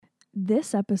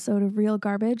This episode of Real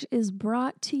Garbage is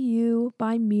brought to you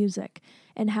by music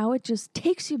and how it just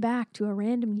takes you back to a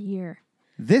random year.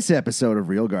 This episode of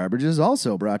Real Garbage is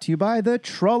also brought to you by the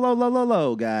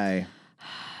Trollolololo guy.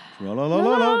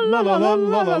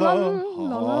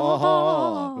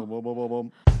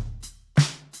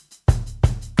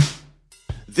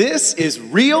 This is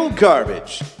Real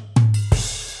Garbage.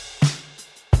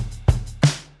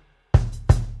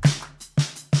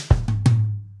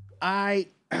 I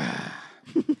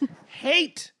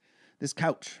hate this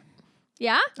couch.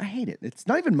 Yeah? I hate it. It's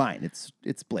not even mine.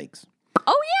 It's Blake's.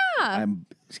 Oh, yeah. I'm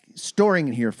storing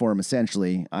it here for him,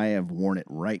 essentially. I have worn it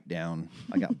right down.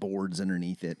 I got boards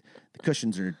underneath it. The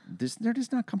cushions they're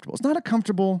just not comfortable. It's not a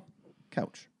comfortable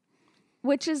couch.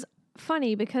 Which is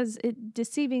funny because it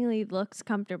deceivingly looks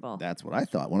comfortable. That's what I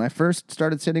thought. When I first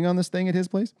started sitting on this thing at his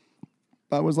place,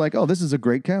 I was like, oh, this is a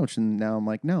great couch. And now I'm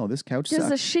like, no, this couch This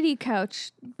sucks. is a shitty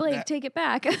couch. Blake, take it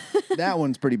back. That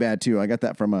one's pretty bad, too. I got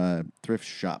that from a thrift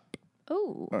shop.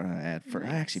 Oh. I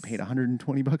actually paid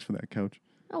 $120 for that couch.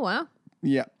 Oh, wow.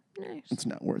 Yeah. Nice. It's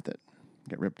not worth it.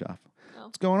 Get ripped off. Oh.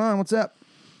 What's going on? What's up?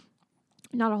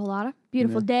 Not a whole lot.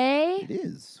 Beautiful day. It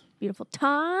is. Beautiful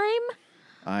time.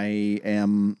 I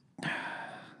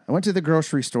went to the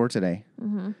grocery store today.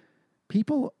 Mm-hmm.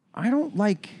 People, I don't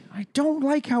like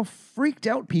how freaked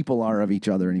out people are of each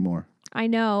other anymore. I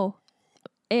know.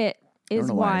 It is I don't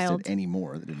know wild. why I said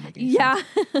anymore. That didn't make any Yeah.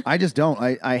 sense. I just don't.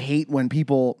 I hate when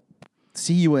people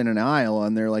see you in an aisle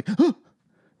and they're like, oh,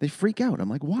 they freak out. I'm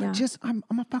like, what? Yeah. I'm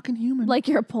a fucking human. Like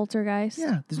you're a poltergeist.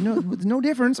 Yeah, there's no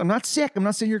difference. I'm not sick. I'm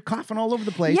not sitting here coughing all over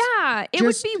the place. Yeah, it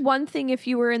would be one thing if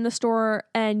you were in the store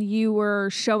and you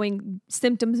were showing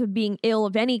symptoms of being ill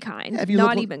of any kind, if you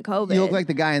not look, even COVID. You look like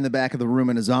the guy in the back of the room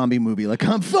in a zombie movie. Like,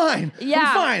 I'm fine. Yeah.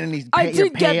 I'm fine. And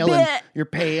you're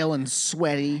pale and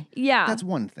sweaty. Yeah. That's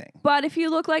one thing. But if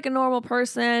you look like a normal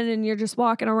person and you're just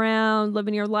walking around,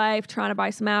 living your life, trying to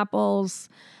buy some apples,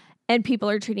 and people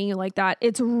are treating you like that,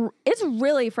 it's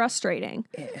really frustrating.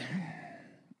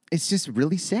 It's just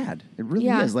really sad. It really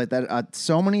is like that.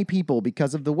 So many people,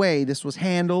 because of the way this was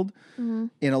handled in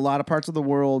a lot of parts of the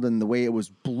world and the way it was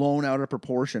blown out of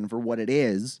proportion for what it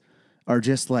is, are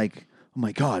just like, oh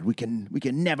my God, we can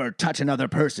never touch another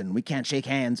person. We can't shake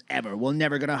hands ever. We're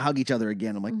never gonna hug each other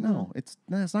again. I'm like, no, it's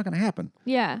not gonna happen.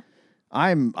 Yeah.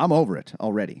 I'm over it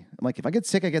already. I'm like, if I get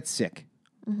sick, I get sick.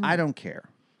 I don't care.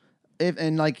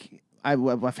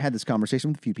 I've had this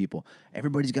conversation with a few people.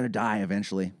 Everybody's going to die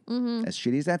eventually. As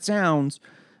shitty as that sounds,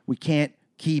 we can't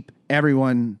keep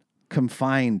everyone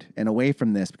confined and away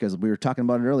from this because we were talking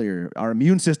about it earlier. Our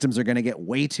immune systems are going to get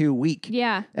way too weak.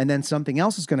 Yeah. And then something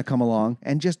else is going to come along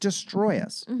and just destroy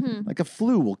us. Like a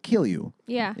flu will kill you.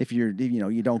 Yeah. If you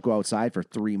don't go outside for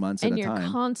 3 months at a time. And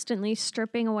you're constantly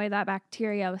stripping away that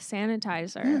bacteria with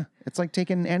sanitizer. Yeah. It's like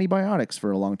taking antibiotics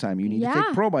for a long time. You need to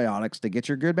take probiotics to get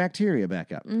your good bacteria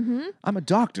back up. I'm a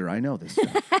doctor. I know this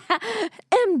stuff.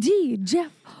 MD,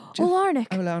 Jeff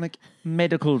Olarnik.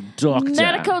 Medical doctor.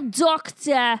 Medical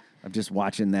doctor. I'm just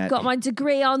watching that. Got my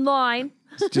degree online.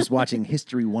 Just watching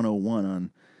History 101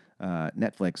 on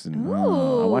Netflix. And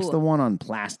I watched the one on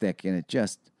plastic, and it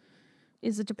just...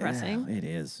 Is it depressing? It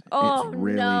is. Oh, it's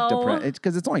really no. depressing. It's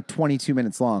because it's only 22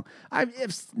 minutes long.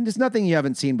 There's nothing you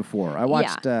haven't seen before. I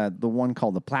watched the one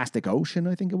called The Plastic Ocean,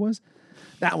 I think it was.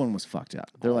 That one was fucked up.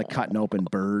 They're like cutting open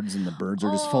birds, and the birds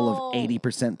are just full of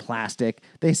 80% plastic.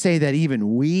 They say that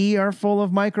even we are full of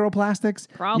microplastics.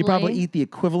 Probably. You probably eat the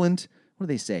equivalent. What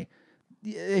do they say?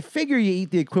 They figure you eat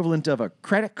the equivalent of a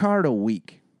credit card a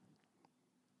week.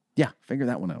 Yeah, figure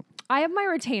that one out. I have my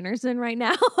retainers in right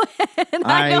now, and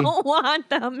I don't want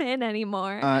them in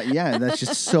anymore. Yeah, that's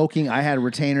just soaking. I had a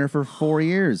retainer for 4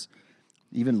 years,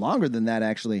 even longer than that,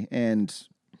 actually. And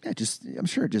I'm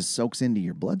sure it just soaks into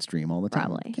your bloodstream all the time.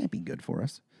 Probably. It can't be good for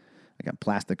us. I got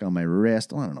plastic on my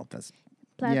wrist. Well, I don't know if that's...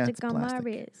 Plastic on plastic. my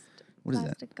wrist. What is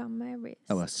that? Plastic on my wrist.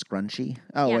 Oh, a scrunchie?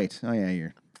 Oh, Yeah. wait. Oh, yeah,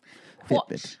 your Watch.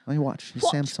 Fitbit. Oh, you watch. Your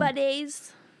Watch Samsung.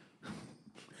 buddies.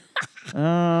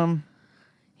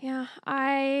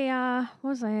 Yeah, what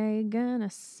was I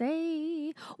gonna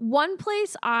say? One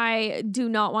place I do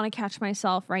not want to catch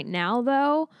myself right now,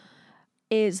 though,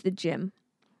 is the gym.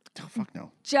 Oh, fuck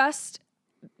no. Just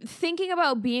thinking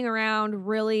about being around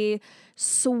really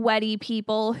sweaty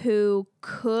people who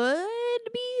could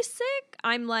be sick,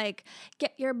 I'm like,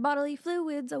 get your bodily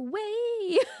fluids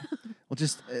away. Well,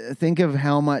 just think of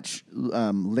how much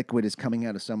liquid is coming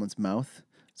out of someone's mouth.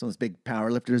 Some of those big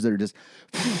power lifters that are just...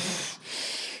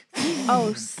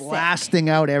 blasting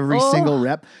out every single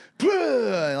rep.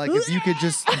 Like if you could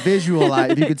just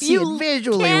visualize, if you could see it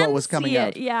visually what was coming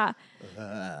out. Yeah.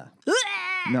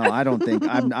 No, I don't think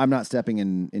I'm not stepping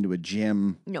into a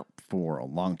gym Nope. for a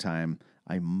long time.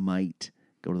 I might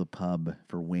go to the pub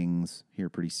for wings here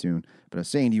pretty soon. But I was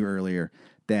saying to you earlier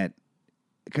that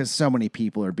because so many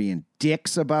people are being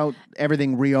dicks about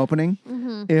everything reopening,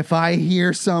 if I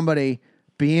hear somebody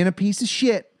being a piece of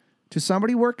shit to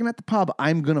somebody working at the pub,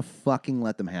 I'm going to fucking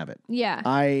let them have it. Yeah.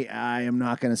 I am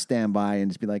not going to stand by and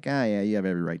just be like, yeah, you have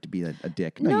every right to be a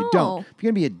dick. No, No. you don't. If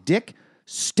you're going to be a dick,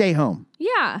 stay home.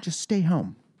 Yeah. Just stay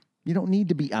home. You don't need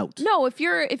to be out. No, if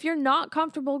you're not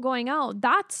comfortable going out,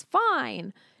 that's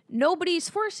fine. Nobody's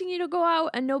forcing you to go out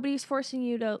and nobody's forcing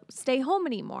you to stay home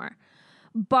anymore.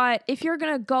 But if you're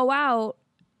going to go out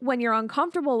when you're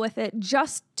uncomfortable with it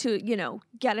just to,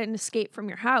 get an escape from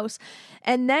your house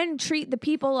and then treat the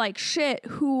people like shit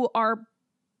who are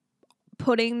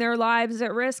putting their lives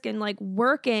at risk and like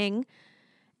working,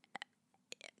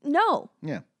 no.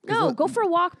 Yeah. No, go for a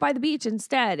walk by the beach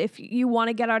instead if you want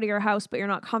to get out of your house but you're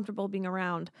not comfortable being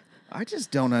around. I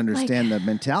just don't understand the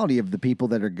mentality of the people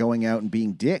that are going out and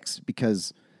being dicks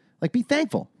because, like, be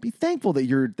thankful. Be thankful that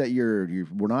you're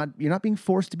not being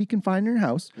forced to be confined in your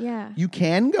house. Yeah. You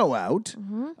can go out.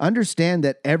 Understand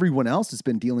that everyone else has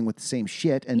been dealing with the same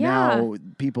shit, and now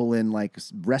people in like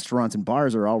restaurants and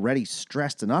bars are already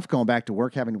stressed enough going back to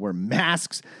work, having to wear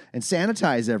masks and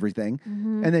sanitize everything,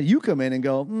 and then you come in and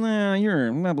go, "Nah,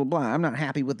 you're blah blah blah. I'm not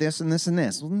happy with this and this and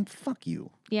this." Well, then fuck you.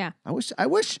 Yeah. I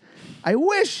wish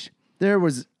there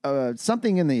was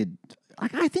something in the.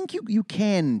 I think you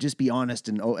can just be honest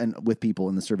and with people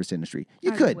in the service industry.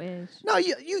 You could. wish. No,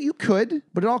 you could,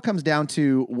 but it all comes down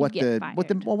to what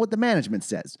the management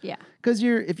says. Yeah. Because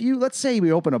let's say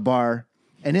we open a bar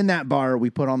and in that bar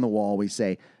we put on the wall, we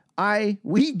say, we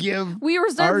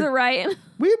reserve the right.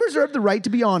 We reserve the right to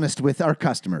be honest with our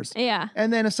customers. Yeah.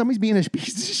 And then if somebody's being a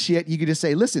piece of shit, you could just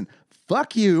say, listen,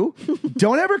 fuck you.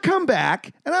 Don't ever come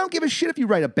back. And I don't give a shit if you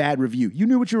write a bad review. You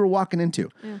knew what you were walking into.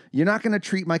 Yeah. You're not going to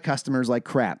treat my customers like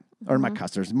crap. Or my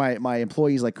customers, my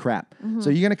employees like crap. So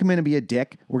you're going to come in and be a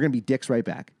dick. We're going to be dicks right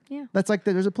back. Yeah. That's like,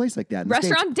 there's a place like that in the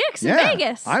Restaurant States. Dicks in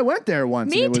Vegas. I went there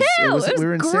once. Me too. It was we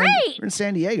were great. We were in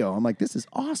San Diego. I'm like, this is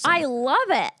awesome. I love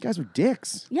it. You guys were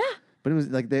dicks. Yeah. But it was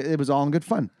like, it was all in good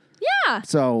fun. Yeah.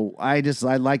 So I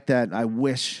like that. I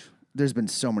wish there's been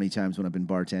so many times when I've been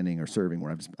bartending or serving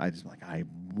where this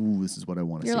is what I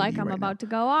want to say. You're like, I'm about to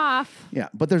go off. Yeah.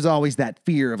 But there's always that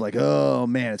fear of like, oh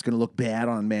man, it's going to look bad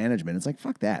on management. It's like,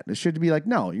 fuck that. It should be like,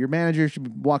 no, your manager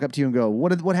should walk up to you and go,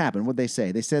 what happened? What'd they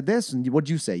say? They said this. And what'd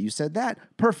you say? You said that.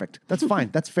 Perfect. That's fine.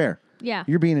 That's fair. Yeah.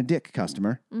 You're being a dick,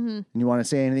 customer. And you want to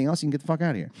say anything else, you can get the fuck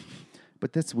out of here.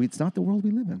 But it's not the world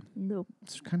we live in. Nope.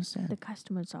 It's kind of sad. The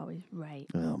customer's always right.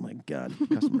 Oh my God.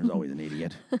 Customer's always an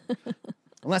idiot.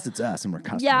 Unless it's us and we're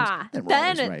customers. Yeah. Then we're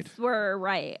Then always right. we're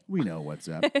right. We know what's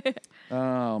up.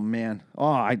 Oh, man. Oh,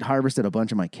 I harvested a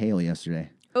bunch of my kale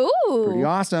yesterday. Ooh. Pretty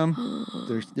awesome.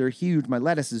 They're huge. My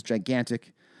lettuce is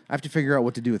gigantic. I have to figure out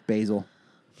what to do with basil.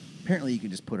 Apparently, you can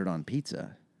just put it on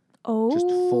pizza. Oh. Just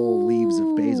full leaves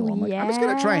of basil. I'm like, I'm just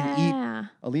going to try and yeah. eat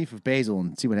a leaf of basil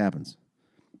and see what happens.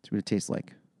 See what it tastes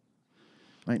like.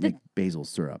 Might make basil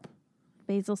syrup.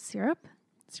 Basil syrup?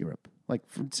 Syrup. Like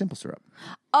simple syrup.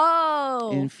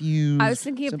 Oh. Infused. I was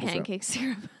thinking of simple pancake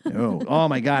syrup. Oh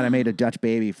my God. I made a Dutch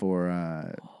baby for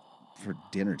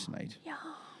dinner tonight. Yeah.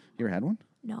 You ever had one?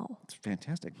 No. It's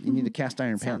fantastic. You need a cast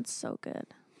iron pan. Sounds so good.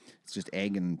 It's just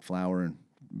egg and flour and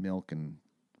milk and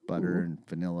butter and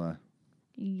vanilla.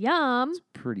 Yum.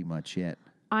 Pretty much it.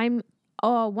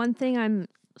 One thing I'm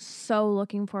so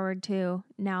looking forward to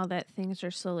now that things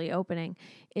are slowly opening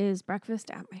is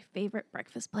breakfast at my favorite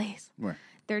breakfast place. Where?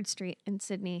 3rd Street in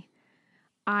Sydney.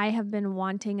 I have been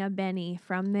wanting a Benny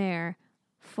from there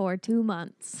for 2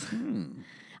 months.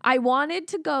 I wanted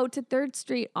to go to 3rd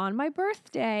Street on my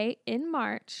birthday in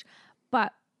March,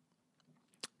 but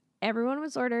everyone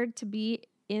was ordered to be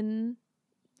in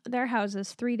their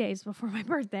houses 3 days before my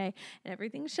birthday and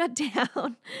everything shut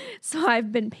down. So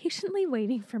I've been patiently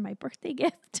waiting for my birthday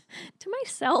gift to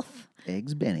myself.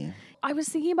 Eggs Benny. I was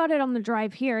thinking about it on the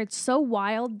drive here. It's so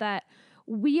wild that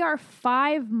we are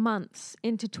 5 months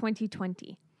into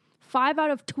 2020. 5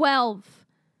 out of 12.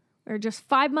 Or just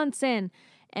 5 months in.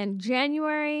 And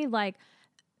January, like,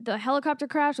 the helicopter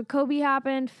crash with Kobe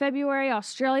happened. February,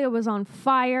 Australia was on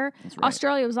fire. That's right.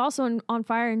 Australia was also on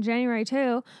fire in January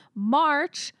too.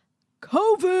 March,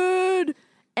 COVID.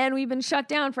 And we've been shut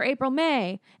down for April,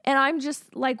 May. And I'm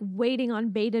just like waiting on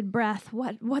bated breath.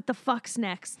 What the fuck's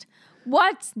next?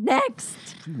 What's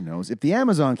next? Who knows? If the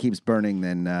Amazon keeps burning,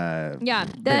 then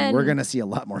then we're going to see a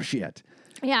lot more shit.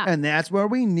 Yeah. And that's where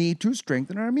we need to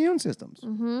strengthen our immune systems.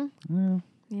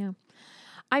 Yeah.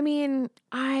 I mean,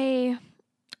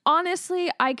 Honestly,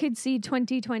 I could see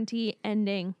 2020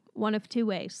 ending one of two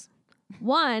ways.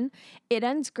 One, it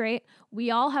ends great.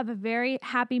 We all have a very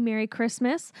happy, Merry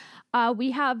Christmas.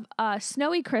 We have a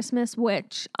snowy Christmas,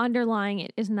 which underlying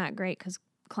it isn't that great because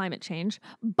climate change.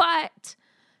 But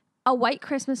a white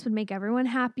Christmas would make everyone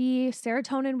happy.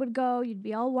 Serotonin would go. You'd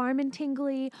be all warm and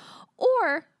tingly.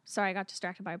 Or, sorry, I got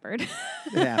distracted by a bird. It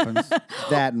happens.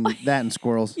 that and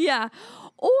squirrels. Yeah.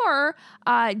 Or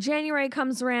January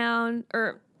comes around,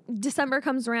 or December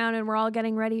comes around, and we're all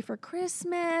getting ready for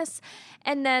Christmas,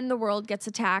 and then the world gets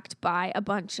attacked by a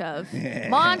bunch of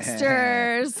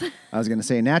monsters. I was going to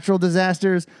say natural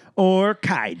disasters or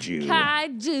kaiju.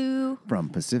 Kaiju. From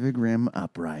Pacific Rim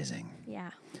Uprising.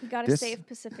 Yeah. You got to save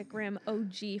Pacific Rim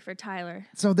OG for Tyler.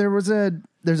 So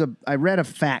I read a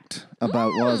fact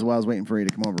about, while I was waiting for you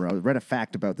to come over, I read a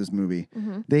fact about this movie.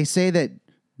 Mm-hmm. They say that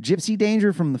Gypsy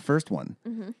Danger from the first one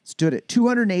stood at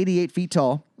 288 feet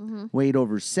tall, weighed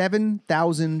over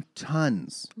 7,000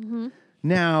 tons. Mm-hmm.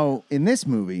 Now, in this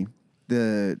movie,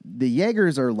 the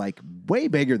Jaegers are like way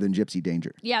bigger than Gypsy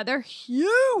Danger. Yeah, they're huge.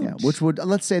 Yeah, which would,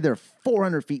 let's say they're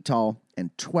 400 feet tall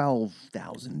and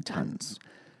 12,000 tons.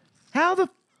 How the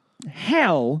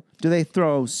hell do they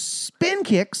throw spin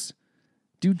kicks,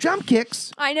 do jump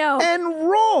kicks, I know, and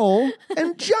roll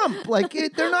and jump? Like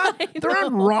they're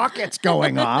not rockets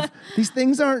going off. These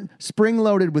things aren't spring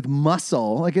loaded with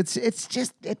muscle. Like it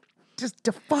just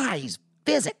defies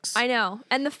physics. I know.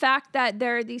 And the fact that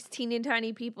there are these teeny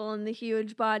tiny people in the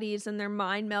huge bodies and their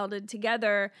mind melded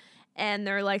together and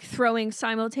they're like throwing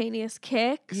simultaneous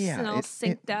kicks and all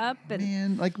synced up. And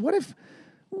man, like what if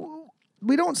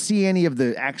we don't see any of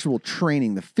the actual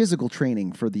training, the physical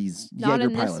training for these Jaeger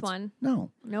pilots? Not in this one.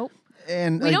 No. Nope.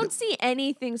 And we don't see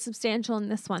anything substantial in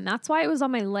this one. That's why it was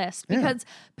on my list. Because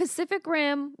Pacific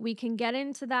Rim, we can get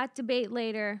into that debate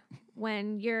later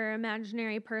when your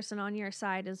imaginary person on your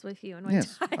side is with you. And when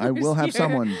yes, I will have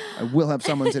someone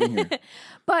sitting here.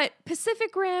 But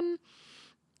Pacific Rim,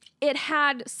 it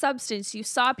had substance. You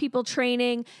saw people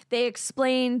training. They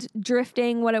explained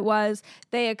drifting, what it was.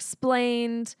 They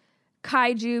explained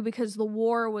kaiju because the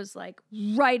war was like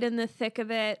right in the thick of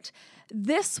it.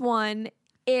 This one,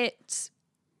 it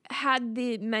had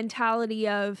the mentality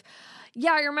of,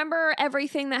 yeah, I remember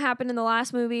everything that happened in the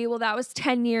last movie. Well, that was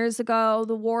 10 years ago.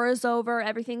 The war is over.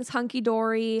 Everything's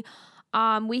hunky-dory.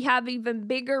 We have even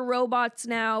bigger robots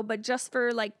now, but just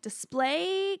for like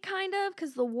display kind of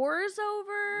because the war is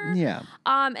over. Yeah.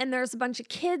 And there's a bunch of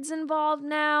kids involved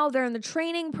now. They're in the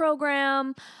training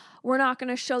program. We're not going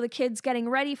to show the kids getting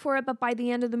ready for it, but by the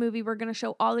end of the movie, we're going to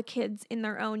show all the kids in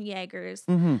their own Jaegers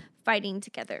fighting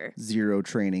together. Zero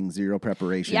training, zero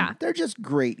preparation. Yeah. They're just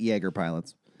great Jaeger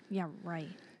pilots. Yeah, right.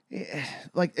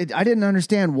 I didn't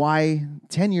understand why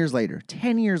 10 years later,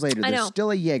 there's still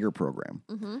a Jaeger program.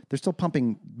 Mm-hmm. They're still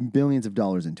pumping billions of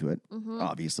dollars into it,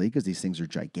 obviously, because these things are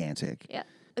gigantic. Yeah.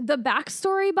 The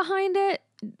backstory behind it,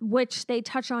 which they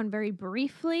touch on very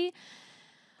briefly,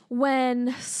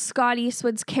 when Scott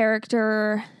Eastwood's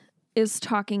character is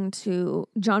talking to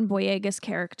John Boyega's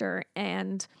character,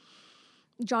 and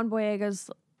John Boyega's,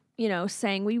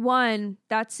 saying, "We won.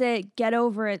 That's it. Get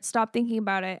over it. Stop thinking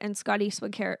about it." And Scott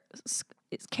Eastwood's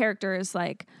character is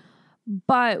like,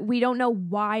 "But we don't know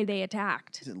why they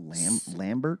attacked." Is it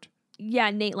Lambert?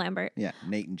 Yeah, Nate Lambert. Yeah,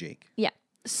 Nate and Jake. Yeah.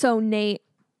 So Nate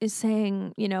is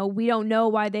saying, we don't know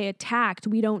why they attacked.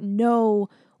 We don't know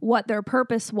what their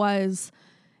purpose was.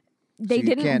 They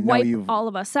didn't wipe all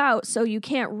of us out, so you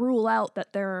can't rule out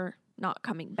that they're not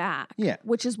coming back. Yeah.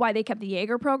 Which is why they kept the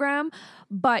Jaeger program.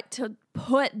 But to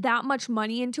put that much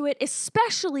money into it,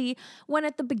 especially when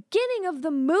at the beginning of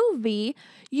the movie,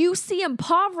 you see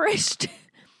impoverished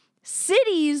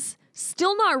cities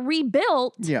still not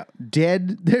rebuilt. Yeah.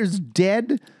 There's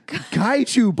dead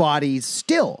kaiju bodies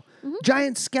still. Mm-hmm.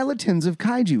 Giant skeletons of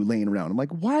kaiju laying around. I'm like,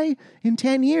 why in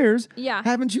 10 years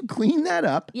haven't you cleaned that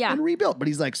up and rebuilt? But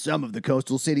he's like, some of the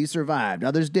coastal cities survived,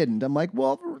 others didn't. I'm like,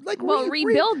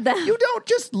 rebuild them. You don't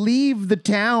just leave the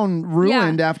town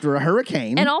ruined after a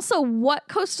hurricane. And also, what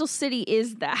coastal city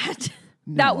is that?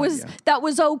 That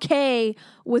was okay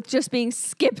with just being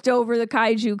skipped over the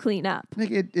kaiju cleanup.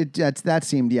 Like that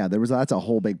seemed that's a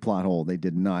whole big plot hole they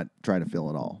did not try to fill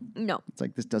at all. No, it's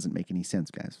like this doesn't make any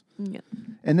sense, guys. No.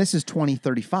 And this is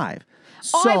 2035.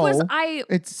 It's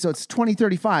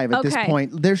 2035 at this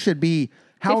point. There should be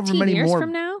however many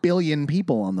more billion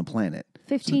people on the planet.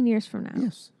 15 years from now.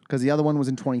 Yes, because the other one was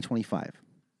in 2025.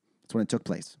 That's when it took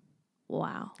place.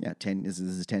 Wow. Yeah, this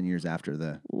is 10 years after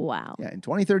the... Wow. Yeah, in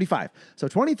 2035. So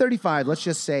 2035, let's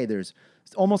just say there's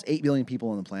almost 8 billion people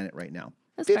on the planet right now.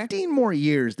 That's fair. 15 more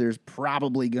years, there's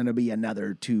probably going to be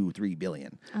another 2-3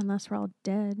 billion. Unless we're all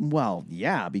dead. Well,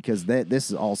 yeah, because this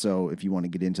is also, if you want to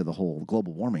get into the whole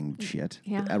global warming shit,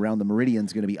 Yeah. around the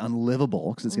meridian's going to be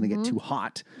unlivable because it's going to get too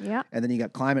hot. Yeah. And then you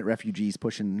got climate refugees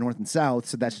pushing north and south,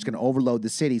 so that's just going to overload the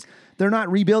cities. They're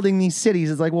not rebuilding these cities.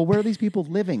 It's like, well, where are these people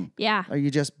living? Yeah. Are you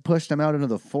just pushing them out into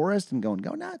the forest and going,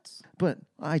 go nuts? But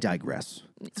I digress.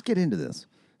 Let's get into this.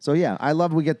 So yeah, I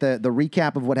love we get the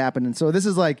recap of what happened. And so this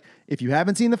is like, if you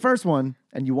haven't seen the first one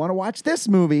and you want to watch this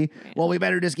movie, well, we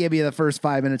better just give you the first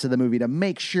 5 minutes of the movie to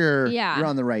make sure you're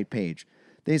on the right page.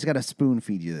 They just got to spoon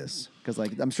feed you this. Because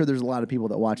like, I'm sure there's a lot of people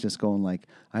that watch this going like,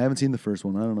 I haven't seen the first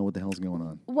one. I don't know what the hell's going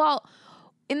on. Well,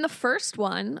 in the first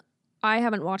one, I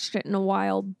haven't watched it in a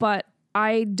while, but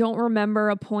I don't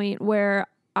remember a point where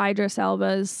Idris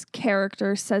Elba's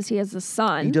character says he has a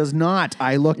son. He does not.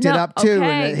 I looked it up too,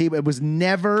 okay. and it was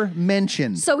never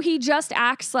mentioned. So he just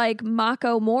acts like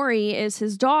Mako Mori is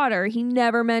his daughter. He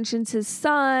never mentions his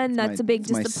son. That's a big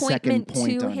disappointment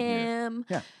to him.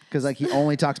 Yeah, because like he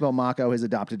only talks about Mako, his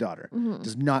adopted daughter.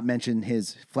 Does not mention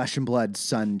his flesh and blood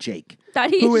son Jake,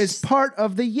 who is part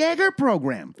of the Jaeger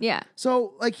program. Yeah.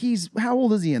 So like how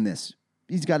old is he in this?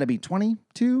 He's got to be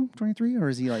 22, 23, or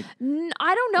is he like...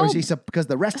 I don't know. Or is he, because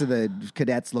the rest of the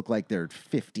cadets look like they're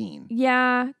 15.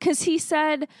 Yeah, because he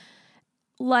said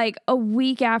like a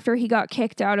week after he got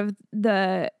kicked out of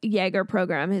the Jaeger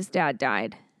program, his dad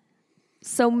died.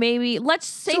 So maybe, let's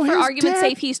say for argument's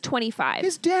sake, he's 25.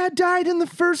 His dad died in the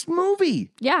first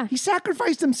movie. Yeah. He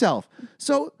sacrificed himself.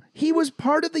 So he was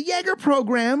part of the Jaeger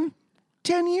program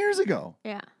 10 years ago.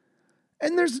 Yeah.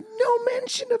 And there's no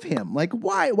mention of him. Like,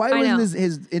 why? Why wouldn't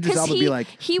his Idris Elba be like,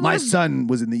 my son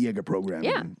was in the Jaeger program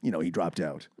and, he dropped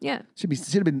out. Yeah. Should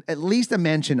have been at least a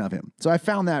mention of him. So I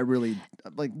found that really,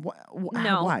 like,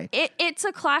 why? It's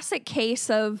a classic case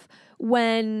of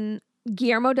when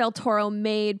Guillermo del Toro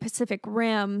made Pacific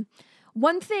Rim.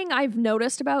 One thing I've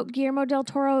noticed about Guillermo del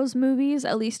Toro's movies,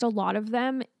 at least a lot of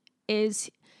them, is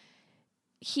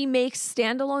he makes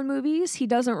standalone movies. He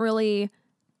doesn't really...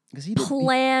 Because he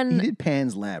did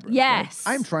Pan's Labyrinth. Yes.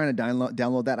 Right? I'm trying to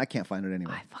download that. I can't find it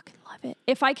anywhere. I fucking love it.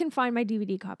 If I can find my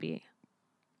DVD copy.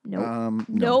 Nope.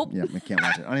 Nope. Yeah, I can't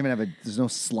watch it. I don't even have there's no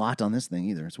slot on this thing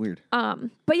either. It's weird.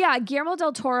 But yeah, Guillermo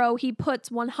del Toro, he puts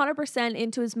 100%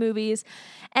 into his movies.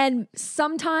 And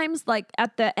sometimes, like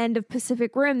at the end of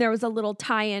Pacific Rim, there was a little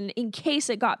tie-in in case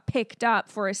it got picked up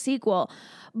for a sequel.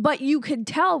 But you could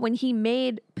tell when he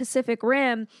made Pacific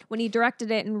Rim, when he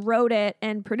directed it and wrote it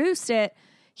and produced it,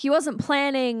 he wasn't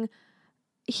planning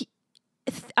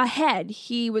ahead.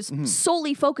 He was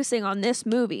solely focusing on this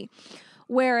movie.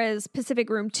 Whereas Pacific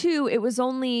Rim 2, it was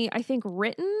only, I think,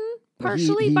 written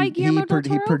partially by Guillermo del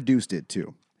Toro. He produced it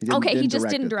too. He just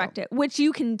didn't direct it, which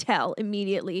you can tell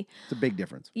immediately. It's a big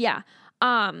difference. Yeah.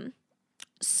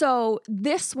 So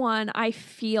this one, I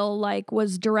feel like,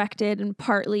 was directed and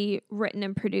partly written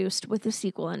and produced with the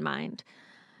sequel in mind.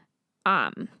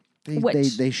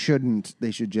 They shouldn't.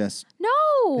 They should just... No.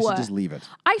 They should just leave it.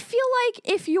 I feel like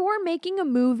if you're making a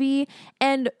movie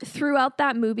and throughout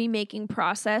that movie making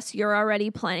process, you're already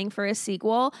planning for a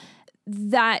sequel,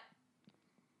 that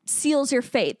seals your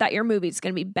fate that your movie's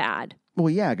going to be bad. Well,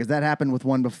 yeah, because that happened with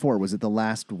one before. Was it The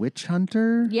Last Witch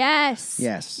Hunter? Yes.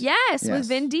 Yes, with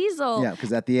Vin Diesel. Yeah,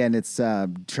 because at the end, it's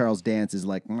Charles Dance is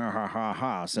like, ha, ha,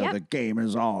 ha, so the game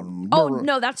is on. Oh,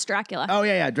 no, that's Dracula. Oh,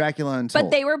 yeah, Dracula Untold.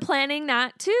 But they were planning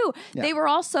that, too. Yeah. They were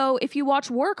also, if you watch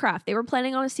Warcraft, they were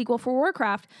planning on a sequel for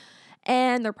Warcraft,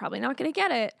 and they're probably not going to get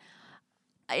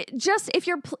it. Just if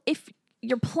you're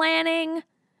planning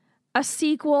a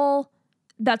sequel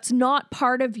that's not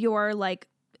part of your, like,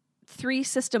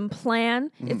 3-system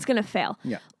plan, it's going to fail.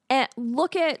 Yeah. And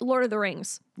look at Lord of the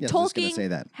Rings. Yes,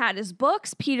 Tolkien had his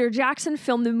books. Peter Jackson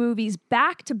filmed the movies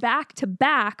back to back to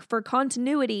back for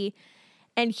continuity,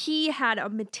 and he had a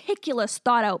meticulous,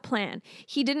 thought-out plan.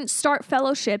 He didn't start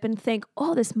Fellowship and think,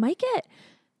 "Oh, this might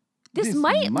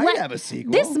have a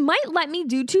sequel. This might let me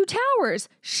do Two Towers.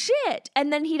 Shit!"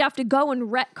 And then he'd have to go and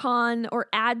retcon or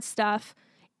add stuff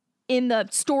in the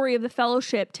story of the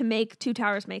Fellowship to make Two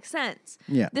Towers make sense.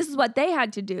 Yeah. This is what they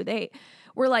had to do. They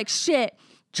were like, shit,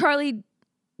 Charlie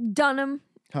Hunnam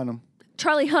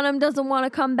doesn't want to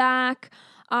come back.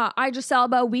 Idris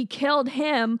Elba, we killed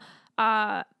him.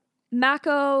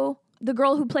 Mako, the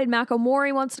girl who played Mako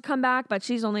Mori, wants to come back, but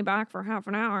she's only back for half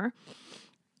an hour.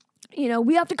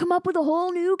 We have to come up with a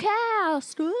whole new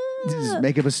cast. Just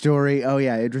make up a story. Oh,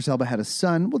 yeah, Idris Elba had a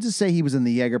son. We'll just say he was in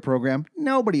the Jaeger program.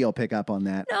 Nobody will pick up on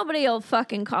that. Nobody will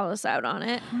fucking call us out on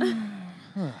it.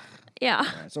 Yeah.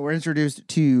 So we're introduced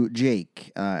to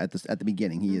Jake at the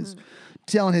beginning. He is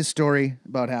telling his story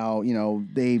about how,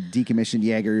 they decommissioned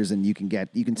Jaegers and you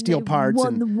can steal parts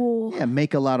won and the war. Yeah,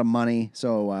 make a lot of money.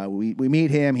 So we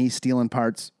meet him. He's stealing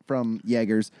parts from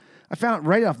Jaegers. I found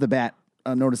right off the bat,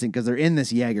 noticing because they're in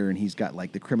this Jaeger and he's got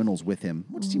like the criminals with him,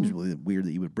 which seems really weird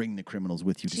that you would bring the criminals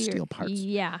with you to steal parts.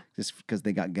 Yeah. Just because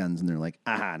they got guns and they're like,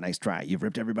 nice try. You've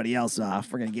ripped everybody else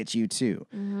off. We're going to get you too.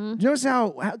 Do you notice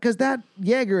how, because that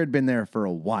Jaeger had been there for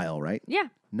a while, right? Yeah.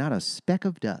 Not a speck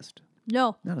of dust.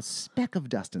 No. Not a speck of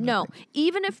dust in that No. thing.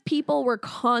 Even if people were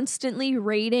constantly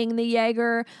raiding the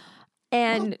Jaeger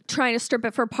and trying to strip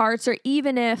it for parts, or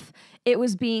even if it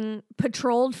was being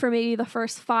patrolled for maybe the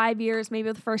first 5 years, maybe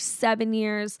the first 7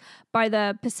 years by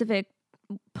the Pacific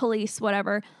Police,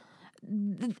 whatever,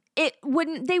 they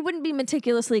wouldn't be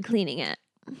meticulously cleaning it.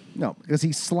 No, because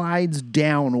he slides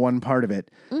down one part of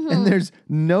it and there's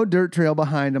no dirt trail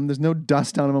behind him. There's no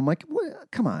dust on him. I'm like,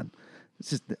 what? Come on.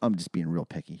 I'm just being real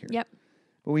picky here. Yep.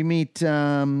 But we meet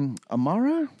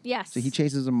Amara. Yes. So he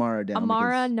chases Amara down.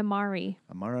 Amara Namari.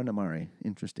 Amara Namari.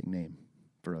 Interesting name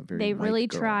for a very They white really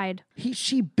girl. tried.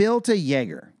 She built a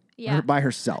Jaeger by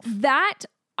herself. That,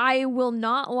 I will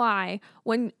not lie,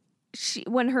 when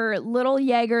her little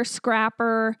Jaeger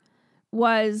scrapper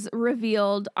was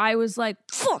revealed, I was like,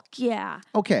 fuck yeah.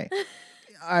 Okay.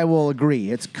 I will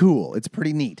agree. It's cool. It's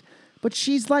pretty neat. But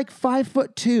she's like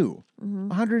 5'2",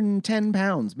 110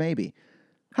 pounds, maybe.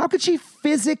 How could she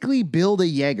physically build a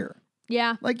Jaeger?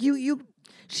 Yeah. Like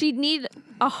She'd need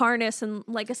a harness and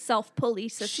like a self-pulley she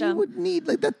system. would need,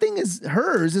 like, that thing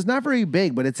hers is not very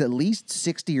big, but it's at least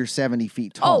 60 or 70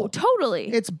 feet tall. Oh,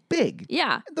 totally. It's big.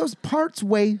 Yeah. Those parts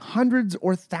weigh hundreds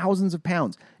or thousands of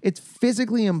pounds. It's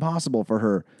physically impossible for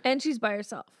her. And she's by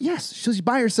herself. Yes, she's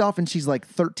by herself and she's like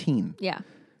 13. Yeah.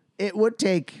 It would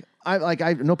take,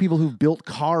 I know people who've built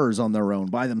cars on their own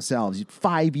by themselves.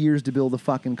 5 years to build a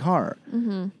fucking car.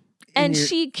 Mm-hmm. And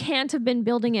she can't have been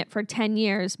building it for 10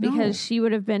 years because she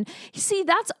would have been, see,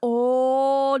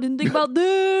 didn't think about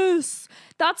this.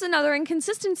 That's another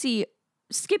inconsistency.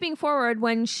 Skipping forward,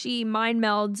 when she mind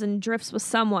melds and drifts with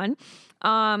someone,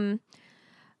 they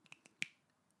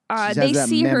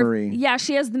see memory. her. Yeah,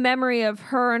 she has the memory of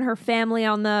her and her family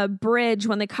on the bridge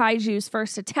when the kaijus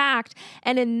first attacked.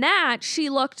 And in that, she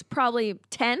looked probably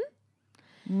 10.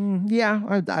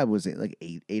 Yeah, I was like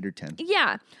 8 or 10.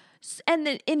 Yeah. And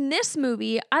then in this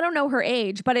movie, I don't know her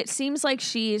age, but it seems like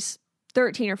she's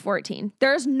 13 or 14.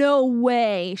 There's no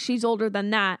way she's older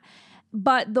than that.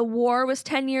 But the war was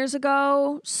 10 years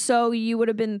ago, so you would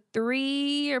have been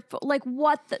 3 or 4. Like,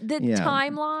 what? The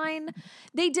timeline?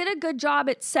 They did a good job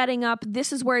at setting up,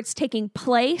 this is where it's taking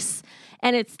place,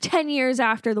 and it's 10 years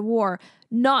after the war.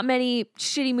 Not many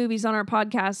shitty movies on our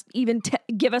podcast even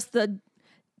give us the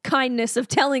kindness of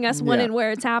telling us when and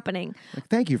where it's happening. Like,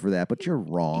 thank you for that, but you're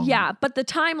wrong. Yeah, but the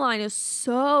timeline is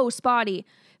so spotty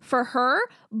for her,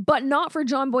 but not for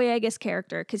John Boyega's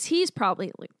character, because he's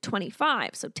probably like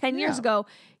 25. So 10 years ago,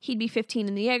 he'd be 15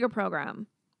 in the Jaeger program.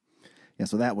 Yeah,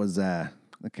 so that was that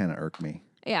kind of irked me.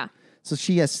 Yeah. So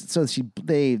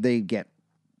they get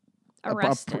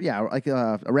Arrested.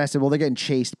 Arrested. Well, they're getting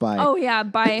chased by. Oh yeah,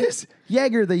 by this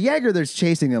Jaeger. The Jaeger that's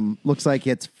chasing them looks like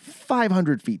it's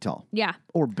 500 feet tall. Yeah.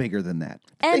 Or bigger than that.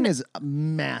 The thing is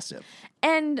massive.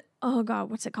 And oh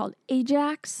god, what's it called?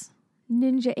 Ajax?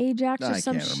 Ninja Ajax or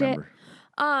some shit.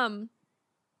 Remember.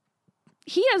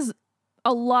 He has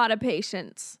a lot of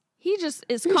patience. He just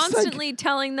is He's constantly like,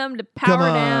 telling them to power Come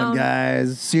on, down.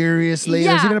 guys. Seriously.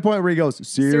 Yeah. There's even a point where he goes,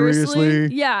 seriously?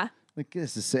 Yeah. Like,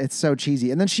 it's so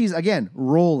cheesy. And then she's, again,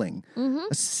 rolling.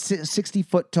 A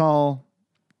 60-foot tall,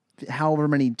 however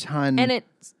many ton. And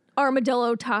it's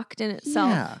armadillo tucked in itself.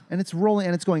 Yeah. And it's rolling,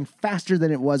 and it's going faster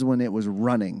than it was when it was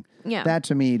running. Yeah. That,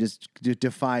 to me, just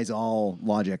defies all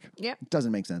logic. Yep. It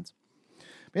doesn't make sense.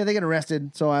 But yeah, they get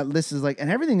arrested. So this is like, and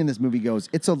everything in this movie goes,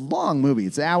 it's a long movie.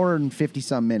 It's an hour and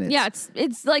 50-some minutes. Yeah,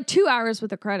 it's like 2 hours with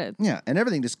the credits. Yeah, and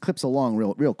everything just clips along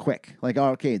real quick. Like,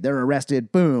 okay, they're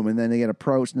arrested, boom, and then they get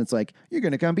approached, and it's like, you're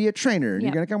going to come be a trainer, and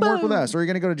you're going to come work with us, or you're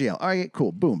going to go to jail. All right,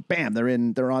 cool, boom, bam,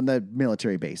 they're on the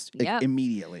military base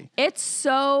immediately. It's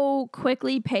so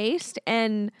quickly paced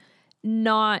and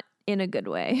not in a good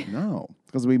way. No,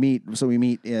 because we meet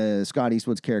Scott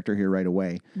Eastwood's character here right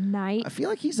away. Knight. I feel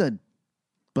like he's a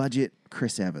budget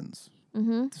Chris Evans.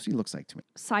 That's what he looks like to me.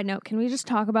 Side note, can we just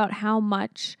talk about how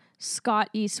much Scott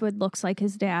Eastwood looks like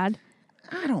his dad?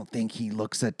 I don't think he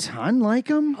looks a ton like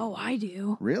him. Oh, I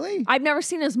do. Really? I've never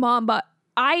seen his mom, but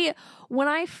when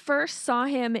I first saw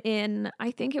him in,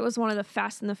 I think it was one of the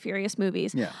Fast and the Furious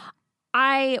movies. Yeah.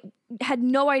 I had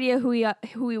no idea who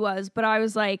he was, but I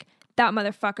was like, that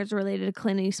motherfucker's related to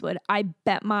Clint Eastwood. I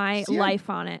bet my life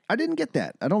on it. I didn't get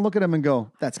that. I don't look at him and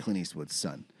go, that's Clint Eastwood's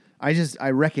son. I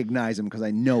recognize him because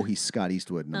I know he's Scott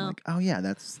Eastwood, and I'm like, oh yeah,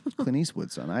 that's Clint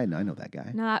Eastwood's son. I know that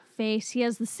guy. No, that face. He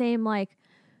has the same like.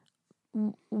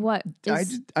 What?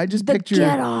 I just the picture.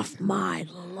 Get off my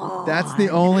lawn. That's the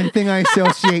only thing I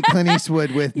associate Clint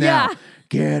Eastwood with now. Yeah.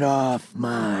 Get off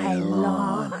my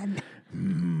lawn.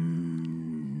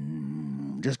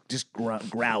 Just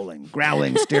growling,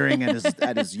 staring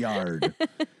at his yard.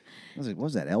 I was like, what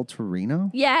was that, El Torino?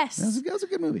 Yes. That was a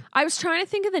good movie. I was trying to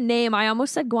think of the name. I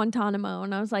almost said Guantanamo,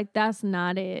 and I was like, that's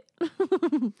not it.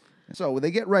 So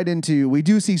they get right into, we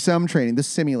do see some training. This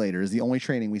simulator is the only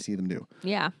training we see them do.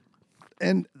 Yeah.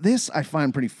 And this I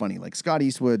find pretty funny. Like, Scott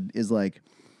Eastwood is like,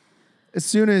 as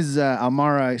soon as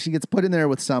Amara, she gets put in there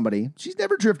with somebody, she's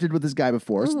never drifted with this guy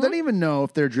before, so they don't even know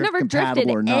if they're drift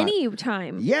compatible or not. Any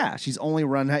time. Yeah, she's only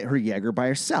run her Jaeger by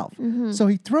herself. So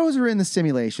he throws her in the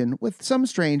simulation with some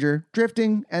stranger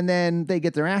drifting, and then they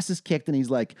get their asses kicked, and he's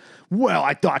like, well,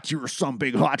 I thought you were some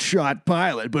big hotshot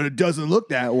pilot, but it doesn't look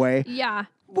that way. Yeah.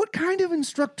 What kind of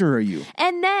instructor are you?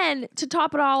 And then to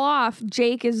top it all off,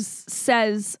 Jake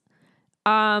says,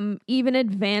 even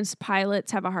advanced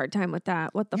pilots have a hard time with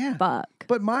that. What the fuck?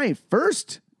 But my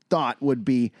first thought would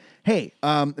be, hey,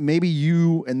 maybe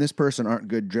you and this person aren't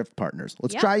good drift partners.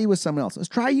 Let's try you with someone else. Let's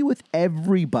try you with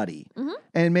everybody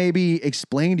and maybe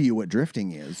explain to you what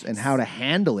drifting is and how to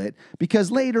handle it.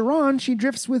 Because later on, she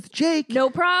drifts with Jake.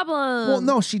 No problem. Well,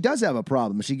 no, she does have a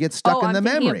problem. She gets stuck in the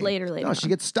memory. Later no, she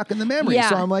gets stuck in the memory. Yeah.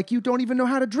 So I'm like, you don't even know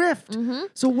how to drift.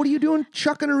 So what are you doing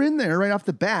chucking her in there right off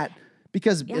the bat?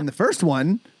 Because in the first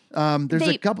one, there's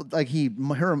a couple, like him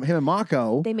and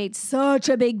Mako. They made such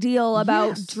a big deal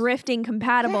about drifting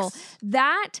compatible.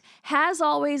 That has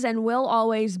always and will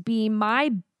always be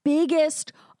my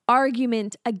biggest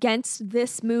argument against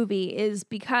this movie, is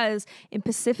because in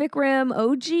Pacific Rim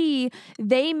OG,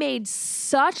 they made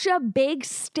such a big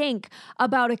stink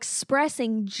about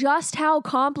expressing just how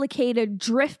complicated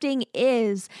drifting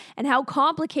is and how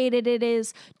complicated it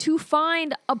is to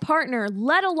find a partner,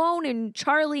 let alone in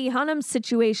Charlie Hunnam's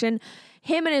situation,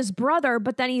 him and his brother,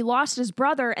 but then he lost his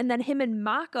brother, and then him and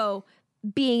Mako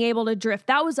being able to drift.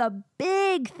 That was a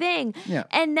big thing. Yeah.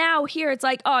 And now here it's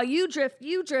like, oh, you drift,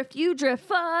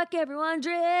 fuck, everyone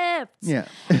drifts. Yeah.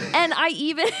 And I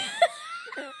even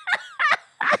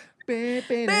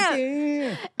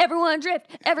everyone drift.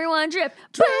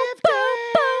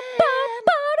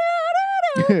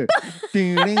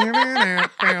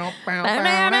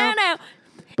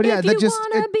 But yeah, if that you just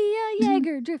wanna be a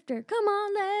Jaeger drifter, come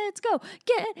on, let's go.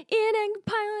 Get in and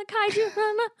pilot kaiju.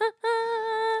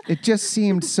 it just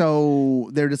seemed so.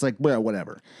 They're just like, well,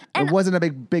 whatever. It wasn't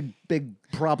a big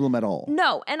problem at all.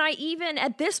 No, and I even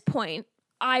at this point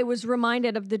I was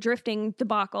reminded of the drifting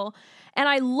debacle, and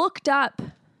I looked up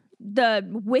the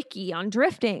wiki on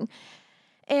drifting,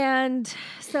 and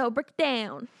so break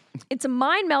down. It's a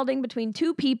mind melding between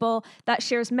two people that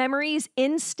shares memories,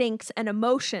 instincts, and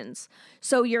emotions.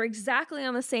 So you're exactly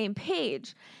on the same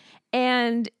page.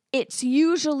 And it's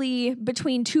usually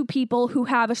between two people who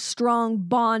have a strong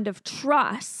bond of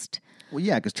trust. Well,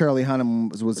 yeah, because Charlie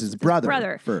Hunnam was his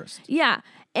brother first. Yeah.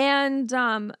 And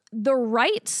the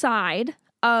right side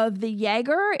of the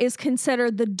Jaeger is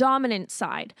considered the dominant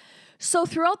side. So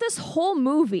throughout this whole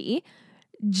movie,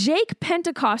 Jake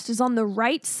Pentecost is on the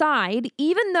right side,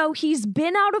 even though he's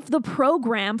been out of the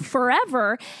program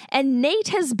forever, and Nate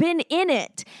has been in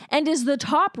it and is the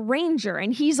top ranger,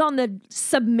 and he's on the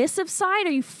submissive side.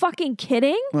 Are you fucking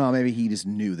kidding? Well, maybe he just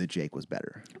knew that Jake was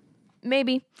better.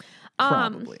 Maybe.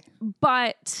 Probably.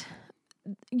 But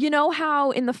you know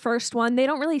how in the first one, they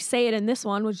don't really say it in this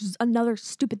one, which is another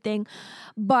stupid thing,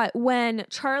 but when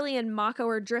Charlie and Mako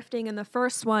are drifting in the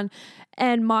first one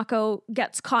and Mako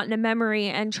gets caught in a memory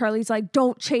and Charlie's like,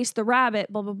 don't chase the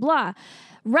rabbit, blah, blah, blah.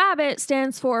 Rabbit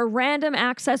stands for Random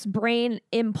Access Brain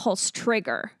Impulse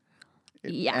Trigger.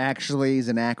 It actually is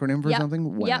an acronym for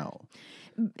something? Wow.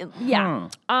 Yeah.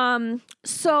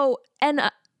 So,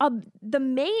 and the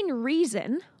main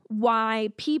reason why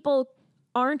people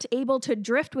aren't able to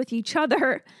drift with each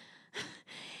other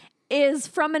is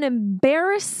from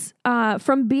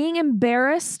from being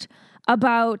embarrassed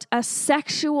about a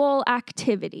sexual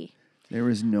activity. There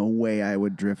is no way I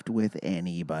would drift with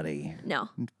anybody. No.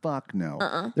 Fuck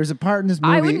no. There's a part in this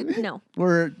movie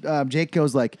where Jake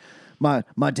goes like,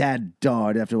 my dad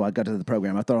died after I got to the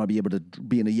program. I thought I'd be able to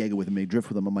be in a Jaeger with him and drift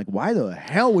with him. I'm like, why the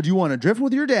hell would you want to drift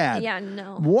with your dad? Yeah,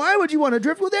 no. Why would you want to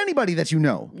drift with anybody that you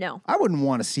know? No. I wouldn't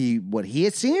want to see what he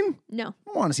had seen. No.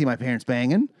 I want to see my parents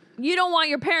banging. You don't want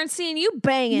your parents seeing you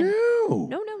banging. No.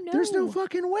 No. There's no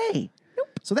fucking way.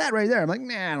 Nope. So that right there, I'm like,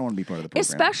 nah, I don't want to be part of the program.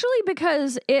 Especially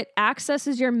because it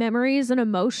accesses your memories and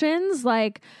emotions.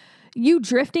 Like, you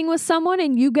drifting with someone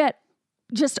and you get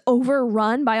just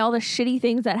overrun by all the shitty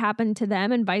things that happen to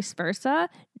them and vice versa.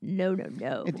 No.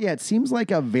 It seems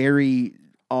like a very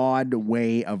odd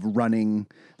way of running.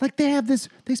 Like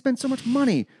they spend so much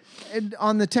money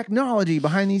on the technology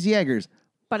behind these Jaegers.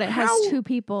 But it has two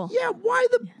people. Yeah, why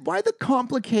the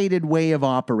complicated way of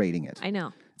operating it? I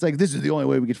know. It's like, this is the only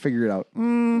way we could figure it out.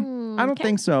 I don't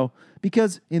think so.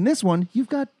 Because in this one, you've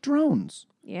got drones.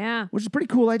 Yeah. Which is a pretty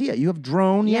cool idea. You have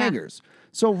drone Jaegers.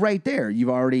 So right there, you've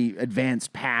already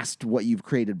advanced past what you've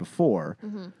created before.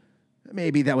 Mm-hmm.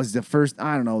 Maybe that was the first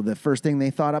thing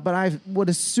they thought of, but I would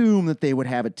assume that they would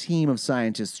have a team of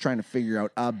scientists trying to figure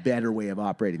out a better way of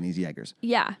operating these Jaegers.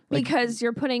 Yeah, because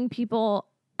you're putting people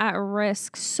at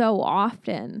risk so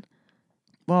often.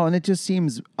 Well, and it just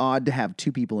seems odd to have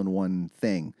two people in one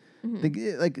thing.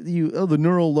 Mm-hmm. The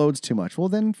neural load's too much. Well,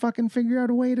 then fucking figure out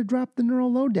a way to drop the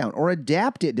neural load down or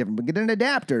adapt it different. But get an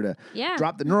adapter to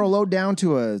drop the neural load down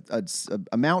to a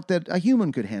amount that a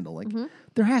human could handle. Like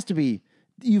there has to be.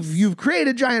 You've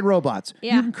created giant robots.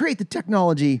 Yeah. You can create the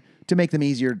technology to make them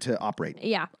easier to operate.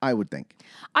 Yeah. I would think.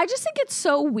 I just think it's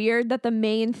so weird that the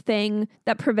main thing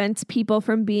that prevents people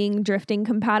from being drifting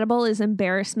compatible is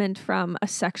embarrassment from a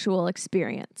sexual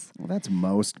experience. Well,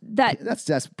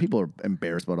 that's people are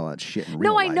embarrassed about all that shit in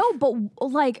real life. No, I know, but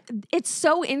like it's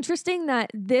so interesting that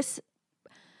this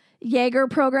Jaeger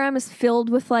program is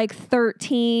filled with like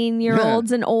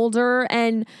 13-year-olds and older,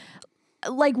 and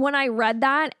like when I read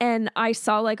that and I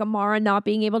saw like Amara not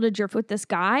being able to drift with this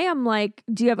guy, I'm like,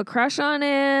 do you have a crush on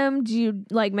him? Do you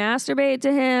like masturbate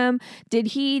to him?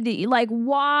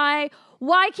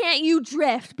 Why can't you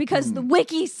drift? Because the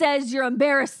wiki says you're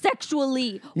embarrassed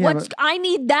sexually. Yeah, I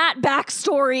need that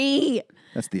backstory.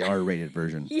 That's the R-rated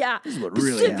version. Yeah. This is what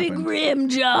really Pacific happened. Rim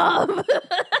job.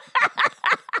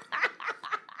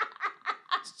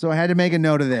 So I had to make a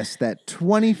note of this, that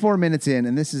 24 minutes in,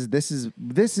 and this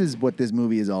is what this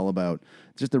movie is all about.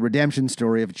 It's just the redemption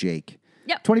story of Jake.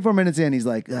 Yep. 24 minutes in, he's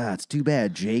like, it's too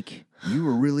bad, Jake. You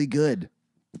were really good.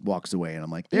 Walks away, and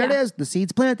I'm like, there it is. The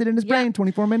seed's planted in his brain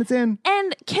 24 minutes in.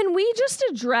 And can we just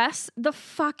address the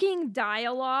fucking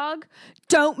dialogue?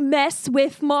 Don't mess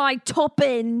with my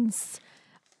toppins.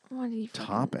 What do you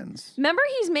Toppins? Remember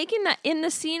he's making that in the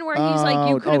scene where he's like,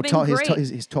 you could have been great.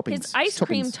 His toppings. His ice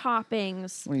cream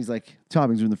toppings. When he's like,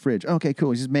 toppings are in the fridge. Okay,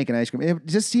 cool. He's just making ice cream. It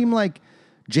just seemed like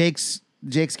Jake's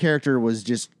character was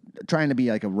just trying to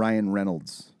be like a Ryan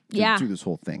Reynolds through this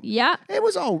whole thing. Yeah. He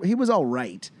was all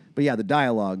right. But yeah, the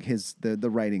dialogue, the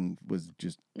writing was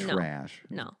just trash.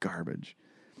 No. Garbage.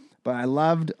 But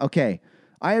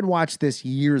I had watched this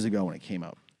years ago when it came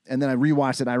out. And then I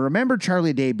rewatched it. I remember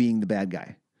Charlie Day being the bad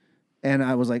guy. And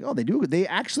I was like, oh, they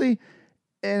actually,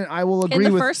 and I will agree with.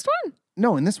 In the first one?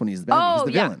 No, in this one, he's the bad guy. He's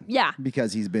the villain. Yeah.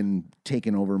 Because he's been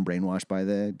taken over and brainwashed by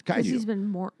the kaiju. He's been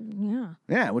more,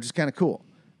 Yeah, which is kind of cool.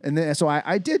 And then, so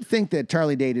I did think that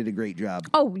Charlie Day did a great job.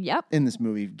 Oh, yep. In this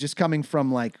movie, just coming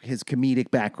from like his comedic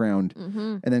background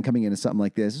and then coming into something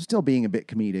like this, still being a bit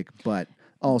comedic, but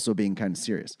also being kind of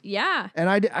serious. Yeah. And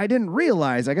I didn't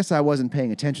realize, I guess I wasn't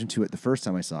paying attention to it the first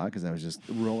time I saw it because I was just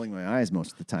rolling my eyes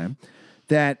most of the time,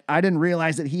 that I didn't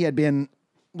realize that he had been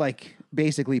like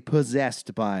basically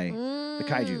possessed by the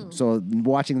kaiju. So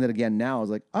watching that again now, I was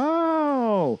like,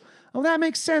 oh, that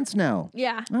makes sense now.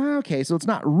 Yeah. Okay, so it's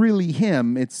not really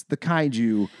him; it's the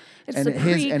kaiju, It's and the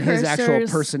his actual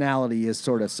precursors. personality is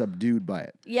sort of subdued by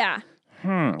it. Yeah.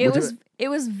 It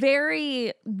was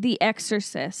very The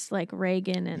Exorcist, like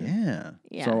Reagan and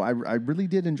Yeah. So I really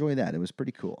did enjoy that. It was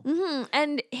pretty cool. Mm-hmm.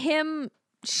 And him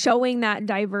showing that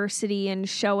diversity and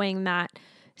showing that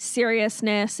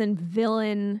seriousness and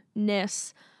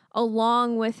villainness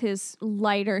along with his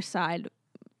lighter side,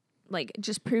 like,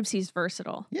 just proves he's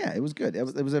versatile. Yeah, it was good. It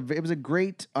was a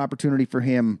great opportunity for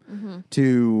him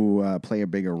to play a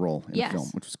bigger role in the film,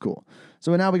 which was cool.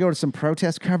 So now we go to some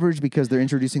protest coverage because they're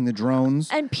introducing the drones.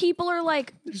 And people are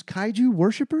like, there's kaiju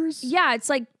worshippers? Yeah, it's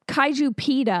like kaiju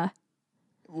PETA.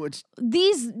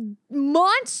 These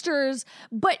monsters,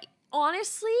 but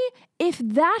honestly, if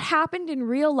that happened in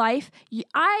real life,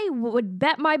 I would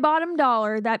bet my bottom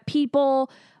dollar that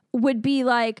people would be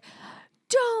like,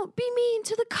 don't be mean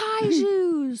to the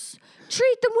kaijus.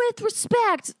 Treat them with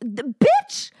respect.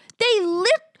 Bitch,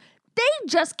 they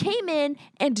just came in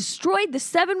and destroyed the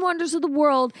 7 wonders of the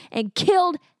world and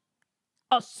killed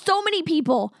so many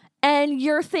people. And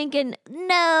you're thinking,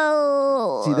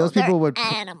 no. See, those people would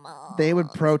animals. They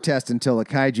would protest until a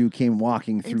kaiju came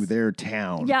walking through their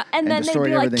town. Yeah, and then they'd destroyed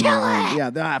be like, everything kill around.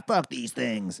 it! Yeah, fuck these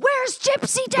things. Where's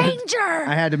Gypsy Danger?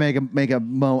 I had to make a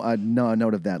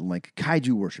note of that, like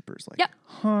kaiju worshippers. Like,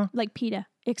 Yep. Like PETA,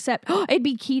 except it'd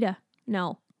be Kita.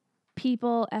 No.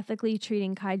 people ethically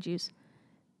treating kaijus.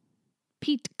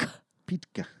 Pitka.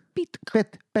 Pitka. Pitka.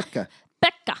 Petka.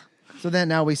 Becca. So then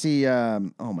now we see,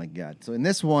 oh my God. So in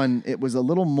this one, it was a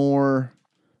little more,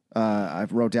 I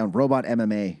wrote down robot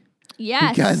MMA.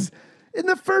 Yes. Because in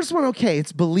the first one, okay,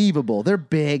 it's believable. They're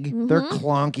big, they're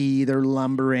clunky, they're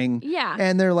lumbering. Yeah.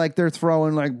 And they're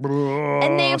throwing like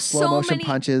and they have slow so motion many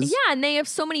punches. Yeah, and they have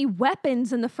so many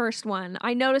weapons in the first one.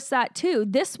 I noticed that too.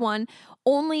 This one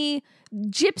only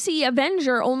Gypsy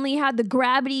Avenger only had the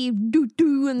gravity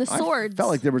doo-doo and the swords. I felt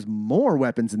like there was more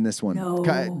weapons in this one. No.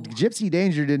 Gypsy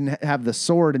Danger didn't have the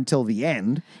sword until the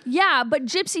end. Yeah, but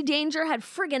Gypsy Danger had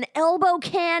friggin' elbow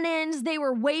cannons. They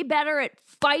were way better at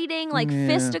fighting, like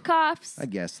fisticuffs. I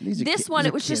guess. This one,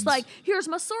 it was just like, here's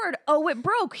my sword. Oh, it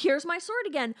broke. Here's my sword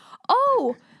again.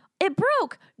 Oh, it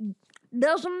broke.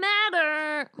 Doesn't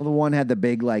matter. Well, the one had the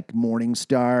big like Morning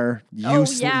Star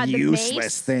useless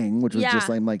mace. thing, which was just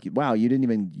like, wow, you didn't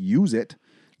even use it.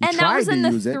 You and that was in the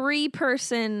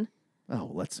 3-person.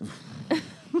 Oh, let's.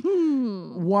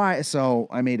 Why? So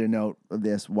I made a note of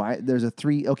this. Why? There's a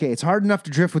 3. Okay, it's hard enough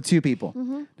to drift with 2 people.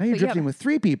 Now you're drifting with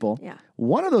 3 people. Yeah.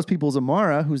 One of those people is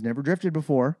Amara, who's never drifted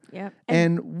before. Yep.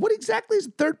 And what exactly is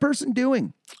the third person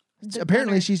doing?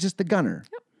 Apparently, gunner. she's just the gunner.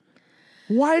 Yep.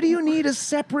 Why do you need a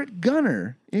separate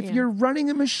gunner if you're running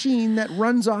a machine that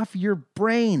runs off your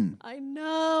brain? I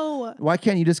know. Why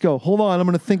can't you just go, hold on, I'm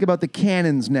going to think about the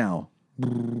cannons now?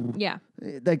 Yeah.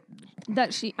 Like,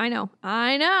 I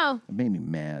know. it made me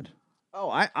mad. Oh,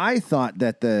 I thought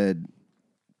that the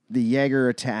Jaeger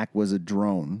attack was a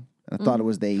drone. I thought it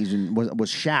was the Asian, was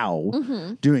Shao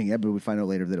doing it, but we find out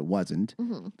later that it wasn't.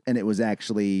 And it was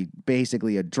actually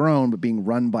basically a drone, but being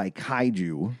run by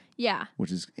kaiju. Yeah.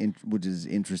 Which is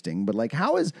interesting. But like,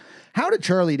 how did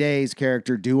Charlie Day's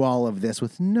character do all of this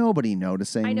with nobody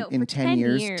noticing? I know, in for 10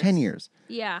 years? 10 years.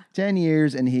 Yeah. 10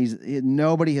 years, and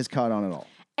nobody has caught on at all.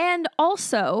 And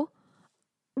also,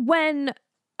 when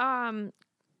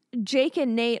Jake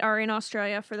and Nate are in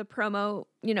Australia for the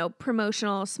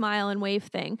promotional smile and wave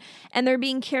thing, and they're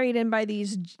being carried in by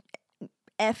these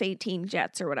F-18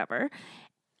 jets or whatever.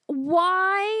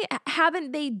 Why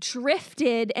haven't they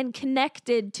drifted and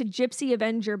connected to Gypsy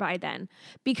Avenger by then?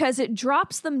 Because it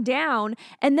drops them down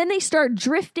and then they start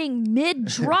drifting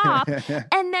mid-drop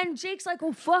and then Jake's like,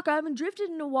 oh fuck, I haven't drifted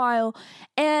in a while,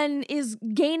 and is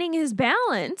gaining his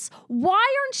balance.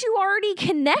 Why aren't you already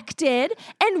connected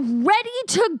and ready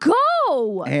to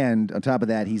go? And on top of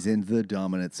that, he's in the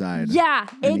dominant side. Yeah.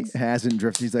 And he hasn't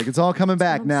drifted. He's like, it's all coming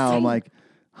back now. I'm like,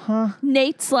 huh?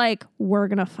 Nate's like, we're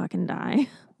gonna fucking die.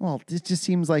 Well, it just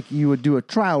seems like you would do a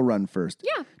trial run first.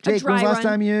 Yeah, Jake, when's the last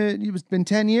time it's been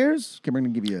 10 years? Okay, we're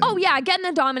going to give you Oh, yeah, get in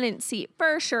the dominant seat.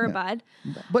 For sure, bud.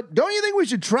 But don't you think we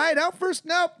should try it out first?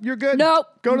 Nope, you're good. Nope.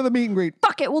 Go to the meet and greet.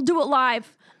 Fuck it, we'll do it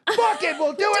live. Fuck it,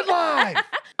 we'll do it live.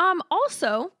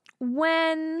 Also,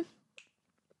 when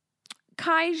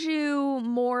Kaiju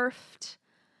morphed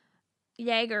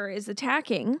Jaeger is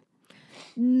attacking,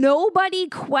 nobody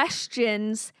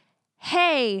questions,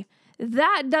 hey,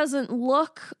 that doesn't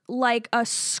look like a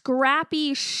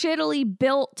scrappy, shittily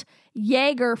built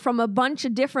Jaeger from a bunch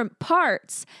of different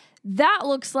parts. That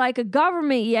looks like a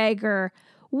government Jaeger.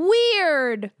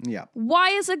 Weird. Yeah.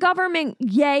 Why is a government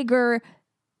Jaeger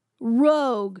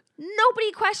rogue?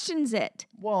 Nobody questions it.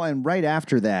 Well, and right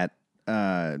after that,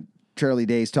 Charlie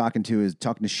Day's talking to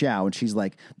Shao, and she's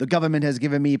like, the government has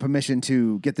given me permission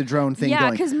to get the drone thing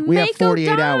going. Because we have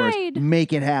 48 hours. died.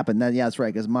 Make it happen. That's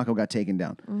right, because Mako got taken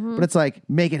down. But it's like,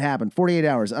 make it happen. 48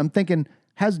 hours. I'm thinking,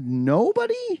 has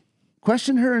nobody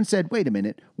questioned her and said, wait a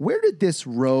minute, where did this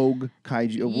rogue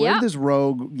kaiju, where did this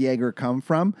rogue Jaeger come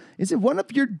from? Is it one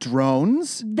of your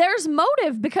drones? There's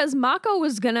motive because Mako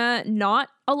was gonna not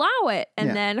allow it. And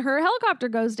then her helicopter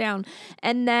goes down.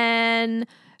 And then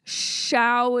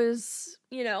Shao is,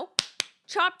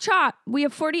 chop, chop. We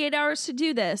have 48 hours to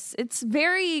do this. It's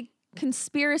very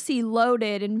conspiracy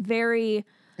loaded and very...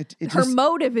 her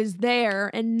motive is there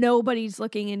and nobody's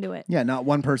looking into it. Yeah, not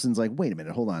one person's like, wait a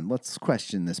minute, hold on. Let's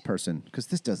question this person because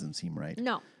this doesn't seem right.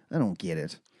 No. I don't get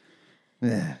it.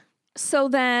 Ugh. So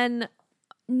then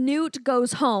Newt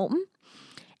goes home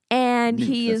and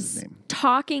he is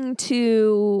talking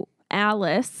to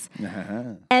Alice.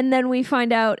 And then we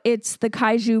find out it's the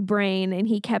kaiju brain and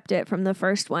he kept it from the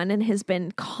first one and has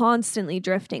been constantly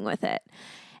drifting with it.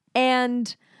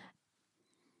 And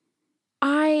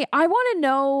I want to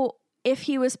know if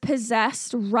he was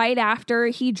possessed right after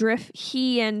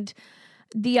he and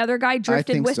the other guy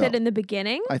drifted with it in the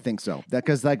beginning. I think so.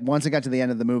 Because once it got to the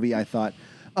end of the movie, I thought,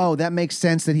 oh, that makes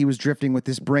sense that he was drifting with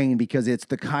this brain because it's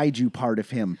the kaiju part of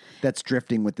him that's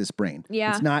drifting with this brain.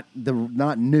 Yeah. It's not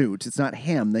Newt. It's not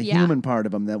him, the human part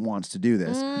of him that wants to do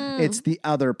this. It's the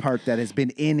other part that has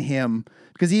been in him.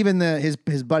 Because even his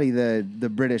buddy,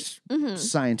 the British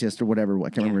scientist or whatever, I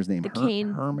can't remember his name.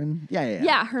 Kane. Herman? Yeah.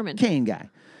 Yeah, Herman. Kane guy.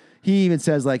 He even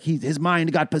says like his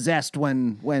mind got possessed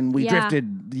when we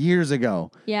drifted years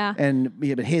ago. Yeah.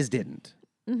 But his didn't.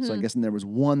 So I guess there was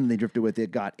one they drifted with.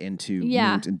 It got into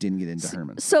Newt and didn't get into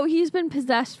Herman. So he's been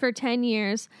possessed for 10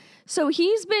 years. So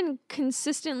he's been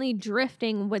consistently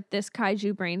drifting with this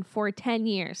kaiju brain for 10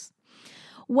 years.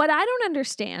 What I don't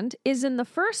understand is in the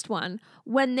first one,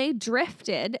 when they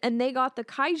drifted and they got the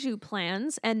kaiju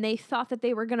plans and they thought that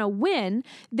they were going to win,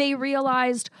 they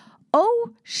realized,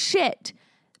 oh shit,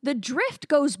 the drift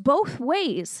goes both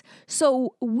ways.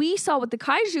 So we saw what the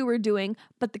kaiju were doing,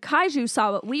 but the kaiju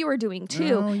saw what we were doing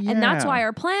too. Oh, yeah. And that's why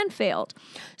our plan failed.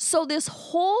 So this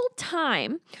whole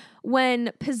time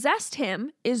when Possessed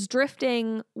Him is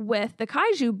drifting with the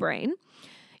kaiju brain,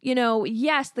 you know,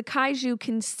 yes, the kaiju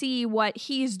can see what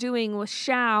he's doing with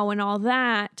Shao and all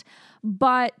that,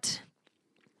 but,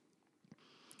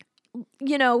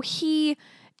 you know,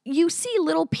 you see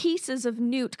little pieces of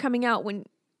Newt coming out when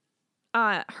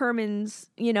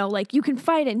Herman's, you know, like, you can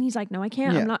fight it. And he's like, no, I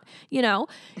can't. I'm not, you know.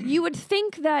 You would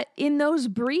think that in those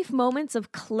brief moments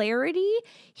of clarity,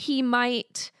 he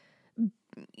might,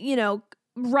 you know,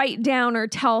 write down or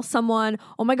tell someone,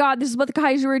 oh my God, this is what the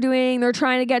kaiju are doing. They're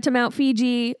trying to get to Mount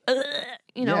Fiji,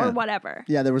 you know, or whatever.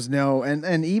 Yeah, there was no,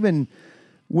 and even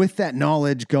with that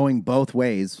knowledge going both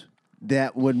ways,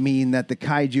 that would mean that the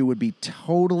kaiju would be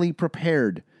totally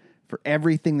prepared for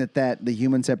everything that the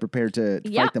humans had prepared to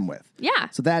fight them with. Yeah.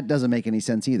 So that doesn't make any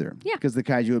sense either. Yeah. Because the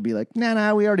kaiju would be like,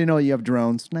 nah, we already know you have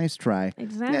drones. Nice try.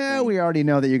 Exactly. Yeah, we already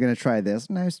know that you're going to try this.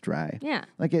 Nice try. Yeah.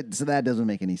 So that doesn't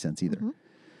make any sense either.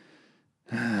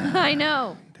 I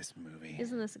know. This movie.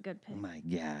 Isn't this a good pick? Oh my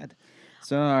God.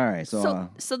 So, all right.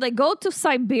 So they go to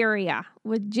Siberia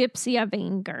with Gypsy of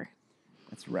Anger.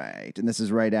 That's right. And this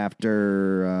is right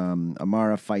after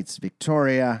Amara fights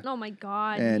Victoria. Oh my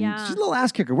God. And yeah. she's a little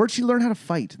ass kicker. Where'd she learn how to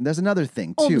fight? And there's another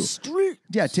thing, too. On the street.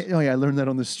 Yeah. I learned that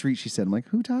on the street, she said. I'm like,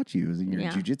 who taught you? Is it your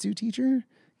jujitsu teacher?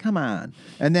 Come on.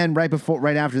 And then right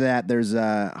after that, there's,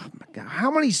 oh my God,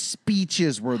 how many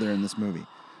speeches were there in this movie?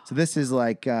 So this is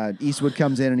like Eastwood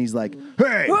comes in and he's like,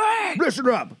 hey, listen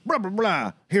up, blah, blah,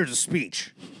 blah. Here's a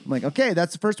speech. I'm like, okay,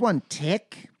 that's the first one.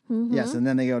 Tick. Mm-hmm. Yes, and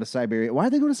then they go to Siberia. Why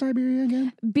did they go to Siberia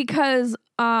again? Because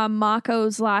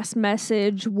Mako's last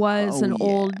message was an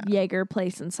old Jaeger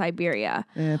place in Siberia.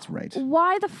 That's right.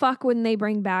 Why the fuck wouldn't they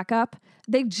bring backup?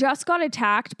 They just got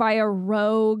attacked by a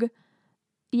rogue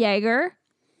Jaeger,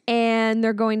 and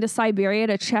they're going to Siberia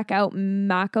to check out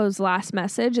Mako's last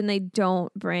message, and they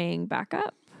don't bring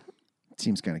backup.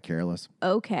 Seems kind of careless.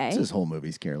 Okay. This whole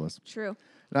movie's careless. True.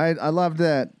 I love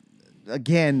that.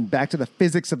 Again, back to the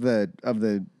physics of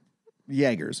the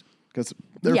Jaegers, because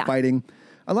they're fighting.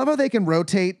 I love how they can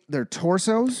rotate their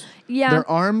torsos. Yeah. Their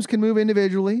arms can move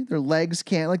individually. Their legs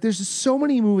can't. Like, there's just so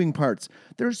many moving parts.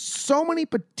 There's so many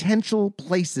potential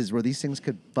places where these things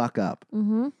could fuck up.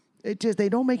 Mm-hmm. They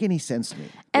don't make any sense to me.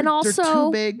 And they're too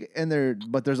big, and they're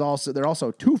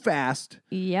also too fast.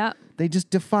 Yep. They just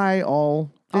defy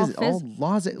all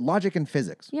logic and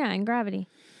physics. Yeah, and gravity.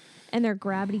 And their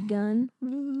gravity gun.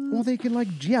 Well, they can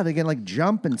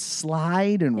jump and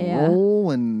slide and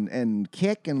roll and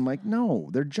kick and no,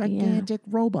 they're gigantic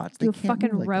robots. They do a can't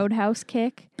fucking move like roadhouse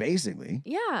kick. Basically.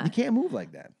 Yeah. They can't move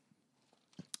like that.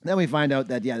 Then we find out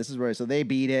that this is where so they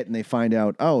beat it and they find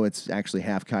out it's actually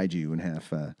half kaiju and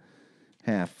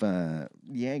half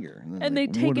Jaeger. And they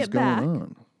take it back.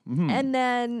 Mm-hmm. And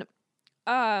then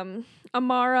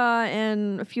Amara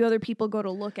and a few other people go to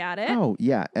look at it. Oh,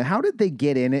 yeah. And how did they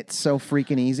get in it so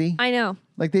freaking easy? I know.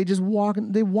 Like they just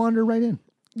they wander right in.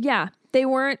 Yeah, they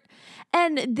weren't.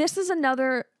 And this is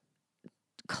another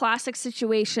classic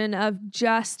situation of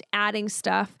just adding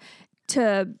stuff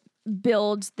to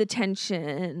build the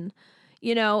tension.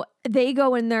 You know, they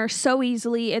go in there so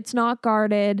easily. It's not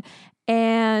guarded.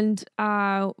 And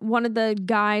one of the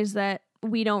guys that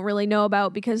we don't really know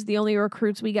about because the only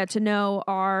recruits we get to know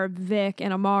are Vic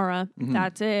and Amara. Mm-hmm.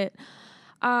 That's it.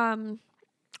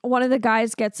 One of the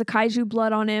guys gets a kaiju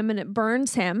blood on him and it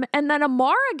burns him. And then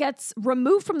Amara gets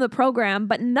removed from the program,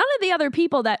 but none of the other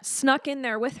people that snuck in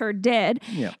there with her did.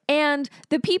 Yeah. And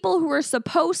the people who were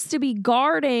supposed to be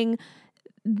guarding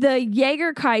the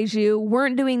Jaeger kaiju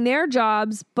weren't doing their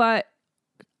jobs, but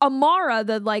Amara,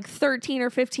 the 13 or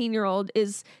 15-year-old,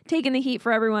 is taking the heat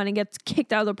for everyone and gets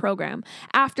kicked out of the program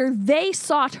after they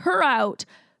sought her out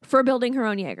for building her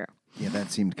own Jaeger. Yeah,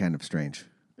 that seemed kind of strange.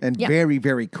 and very,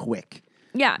 very quick.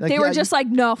 Yeah, Like, they were just like,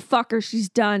 no, fuck her, she's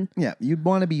done. Yeah, you'd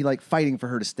want to be like fighting for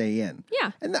her to stay in.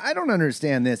 Yeah. And I don't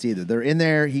understand this either. They're in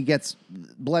there, he gets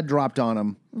blood dropped on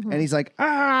him, and he's like,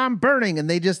 I'm burning. And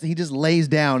he just lays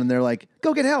down, and they're like,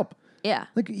 go get help. Yeah.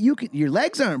 Like, your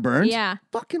legs aren't burned. Yeah.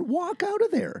 Fucking walk out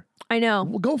of there. I know.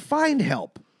 Well, go find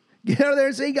help. Get out of there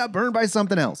and say you got burned by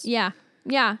something else. Yeah.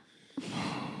 Yeah.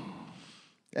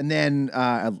 And then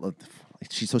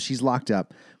she's locked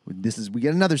up. We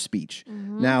get another speech.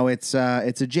 Now it's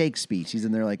a Jake speech. He's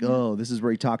in there like, oh, this is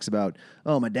where he talks about,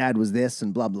 oh, my dad was this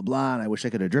and blah blah blah, and I wish I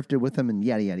could have drifted with him and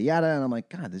yada yada yada. And I'm like,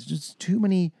 God, there's just too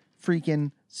many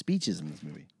freaking speeches in this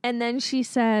movie. And then she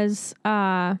says,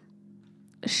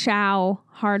 Shao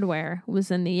Hardware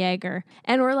was in the Jaeger.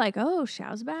 And we're like, oh,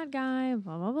 Shao's a bad guy,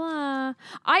 blah, blah, blah.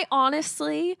 I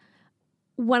honestly,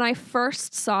 when I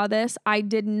first saw this, I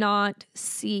did not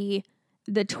see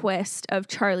the twist of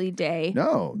Charlie Day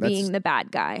being the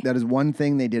bad guy. That is one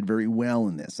thing they did very well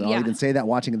in this. I'll even say that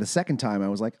watching it the second time, I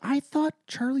was like, I thought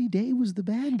Charlie Day was the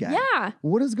bad guy. Yeah.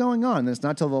 What is going on? And it's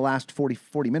not till the last 40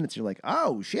 minutes you're like,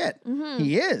 oh, shit,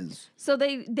 he is. So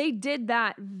they did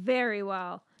that very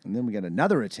well. And then we get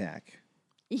another attack.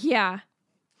 Yeah.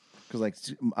 Because like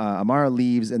Amara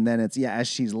leaves, and then it's as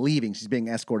she's leaving, she's being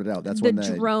escorted out. That's the when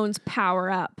the drones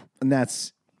power up, and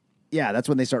that's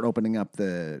when they start opening up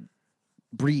the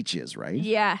breaches, right?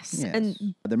 Yes.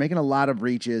 And they're making a lot of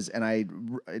breaches, and I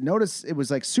noticed it was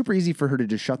like super easy for her to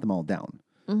just shut them all down.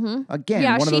 Again,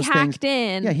 one of those things.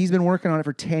 In. Yeah, he's been working on it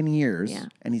for 10 years,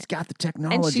 and he's got the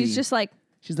technology. And she's just like.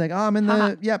 She's like, oh, I'm in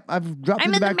the, I've dropped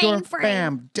through the back door.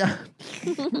 Bam. Done.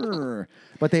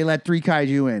 But they let 3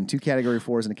 kaiju in, 2 category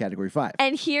 4s and a category 5.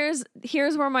 And here's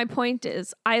where my point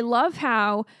is. I love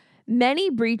how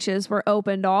many breaches were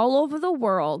opened all over the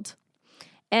world.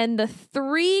 And the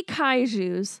 3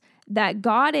 kaijus that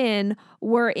got in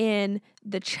were in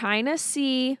the China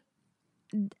Sea,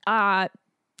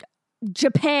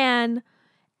 Japan,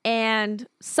 and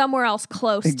somewhere else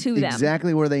close to them.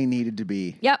 Exactly where they needed to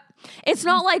be. Yep. It's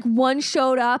not like one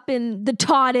showed up in the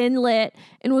Todd Inlet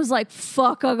and was like,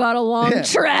 fuck, I got a long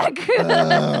trek.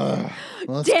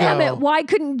 Damn it. Why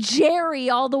couldn't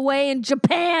Jerry all the way in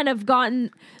Japan have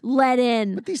gotten let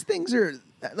in? But these things are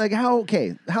like, how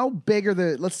big are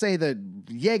let's say the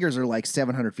Jaegers are like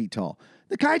 700 feet tall.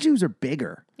 The kaijus are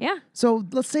bigger. Yeah. So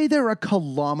let's say they're a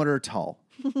kilometer tall.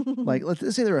 Like,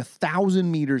 let's say they're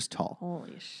 1,000 meters tall.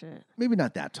 Holy shit. Maybe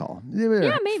not that tall.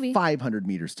 They're maybe 500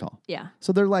 meters tall. Yeah.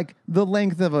 So they're like the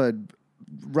length of a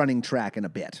running track and a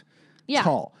bit. Yeah.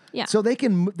 Tall. Yeah. So they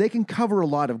can cover a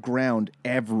lot of ground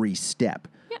every step,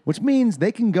 which means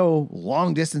they can go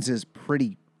long distances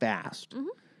pretty fast.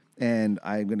 And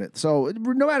so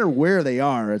no matter where they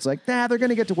are, it's like, they're going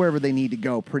to get to wherever they need to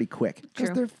go pretty quick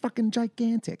because they're fucking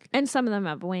gigantic. And some of them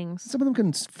have wings. Some of them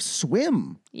can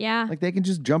swim. Yeah. Like they can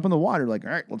just jump in the water. Like,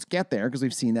 all right, let's get there because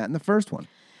we've seen that in the first one.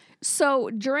 So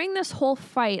during this whole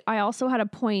fight, I also had a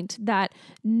point that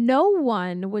no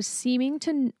one was seeming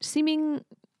to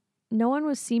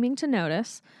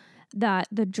notice that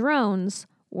the drones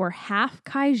were half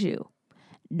kaiju.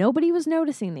 Nobody was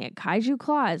noticing. They had kaiju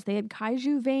claws. They had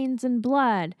kaiju veins and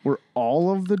blood. Were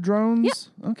all of the drones?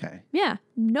 Yeah. Okay. Yeah.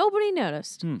 Nobody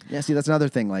noticed. Yeah, see, that's another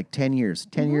thing. Like 10 years.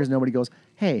 10 years, nobody goes,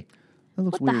 hey, that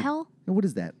looks weird. What the hell? What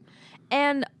is that?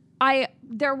 And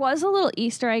there was a little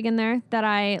Easter egg in there that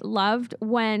I loved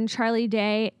when Charlie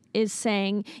Day is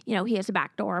saying, he has a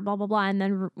back door, blah, blah, blah, and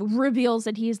then reveals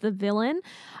that he's the villain.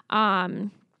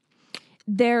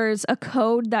 There's a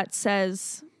code that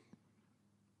says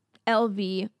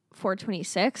LV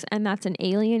 426, and that's an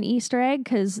alien Easter egg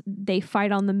because they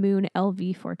fight on the moon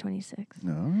LV 426. Oh.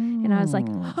 And I was like,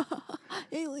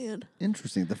 alien.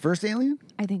 Interesting. The first Alien?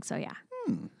 I think so, yeah.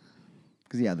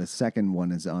 Because, the second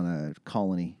one is on a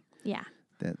colony. Yeah.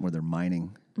 Where they're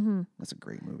mining. That's a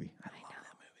great movie. I love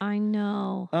that movie. I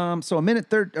know. So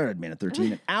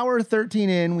an hour 13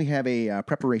 in, we have a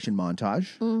preparation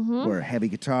montage where heavy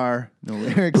guitar, no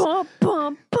lyrics. Bum,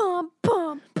 bum, bum,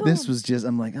 bum, bum. This was just,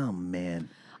 I'm like, oh man.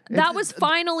 That was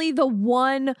finally the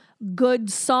one good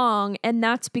song, and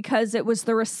that's because it was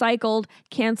the recycled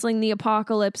Canceling the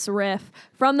Apocalypse riff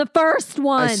from the first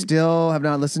one. I still have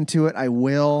not listened to it. I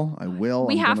will.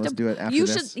 We have to do it after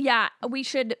this. We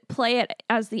should play it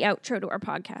as the outro to our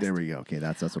podcast. There we go. Okay,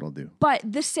 that's what I'll do. But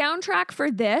the soundtrack for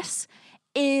this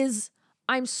is,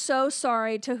 I'm so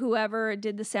sorry to whoever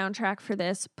did the soundtrack for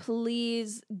this.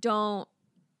 Please don't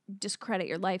discredit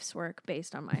your life's work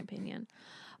based on my opinion.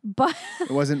 But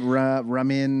it wasn't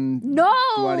Ramin.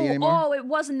 No, anymore? It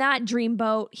wasn't that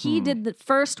Dreamboat. He did the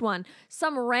first one.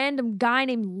 Some random guy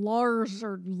named Lars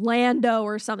or Lando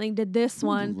or something did this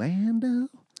one. Lando.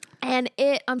 And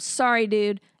I'm sorry,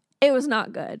 dude, it was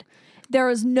not good.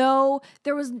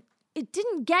 It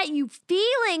didn't get you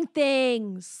feeling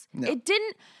things. No. It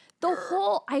didn't,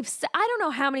 I don't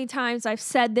know how many times I've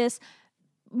said this.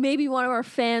 Maybe one of our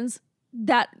fans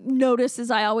that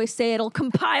notices I always say it'll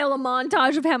compile a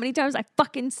montage of how many times I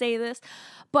fucking say this.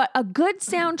 But a good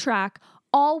soundtrack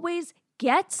always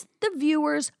gets the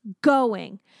viewers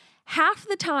going. Half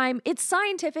the time, it's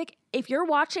scientific. If you're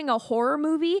watching a horror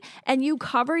movie and you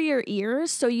cover your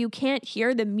ears so you can't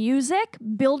hear the music,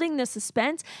 building the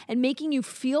suspense and making you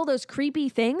feel those creepy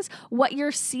things, what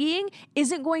you're seeing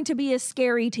isn't going to be as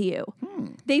scary to you.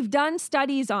 They've done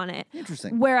studies on it.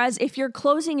 Interesting. Whereas if you're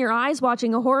closing your eyes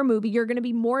watching a horror movie, you're going to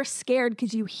be more scared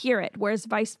because you hear it, whereas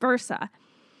vice versa.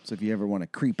 So if you ever want to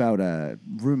creep out a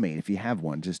roommate, if you have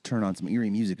one, just turn on some eerie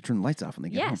music, turn the lights off, and they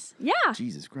get home. Yes. Yeah.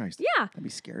 Jesus Christ. Yeah. That'd be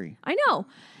scary. I know.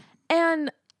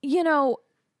 And, one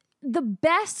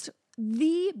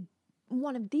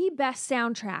of the best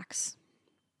soundtracks,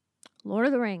 Lord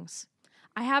of the Rings.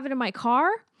 I have it in my car.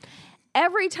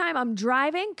 Every time I'm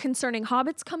driving, Concerning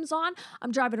Hobbits comes on.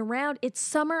 I'm driving around. It's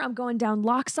summer. I'm going down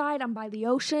Lochside. I'm by the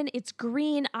ocean. It's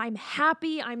green. I'm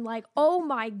happy. I'm like, oh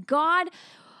my God.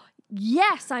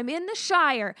 Yes, I'm in the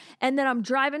Shire, and then I'm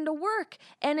driving to work,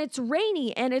 and it's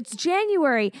rainy, and it's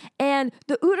January, and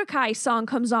the Urukai song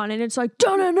comes on, and it's like,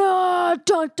 da-da-da,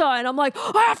 da-da, and I'm like,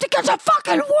 I have to get to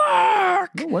fucking work!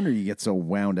 No wonder you get so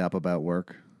wound up about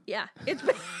work. Yeah, it's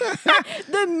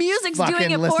the music's doing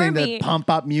Fucking it for listening me. to pump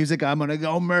up music, I'm gonna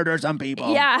go murder some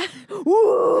people. Yeah.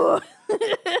 Woo.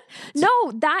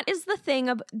 No, that's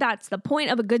the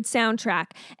point of a good soundtrack.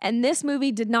 And this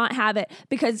movie did not have it,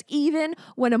 because even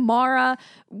when Amara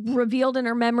revealed in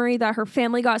her memory that her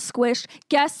family got squished,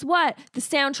 guess what? The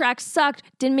soundtrack sucked,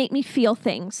 didn't make me feel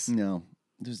things. No,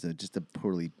 just a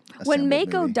poorly When assembled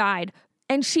Mako movie. died,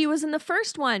 and she was in the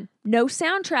first one, no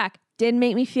soundtrack, didn't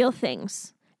make me feel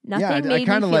things. Nothing I made me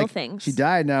kind feel of like things. she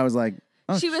died, and I was like,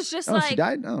 oh, She was just oh, like, she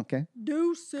died. Oh, okay.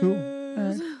 deuces. Cool. All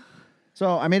right.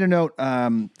 So I made a note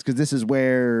because this is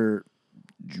where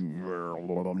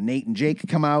Nate and Jake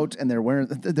come out, and they're wearing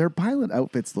their pilot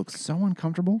outfits. Look so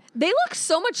uncomfortable. They look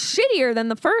so much shittier than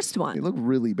the first They one. look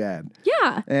really bad.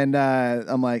 Yeah. And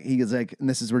I'm like, he was like, and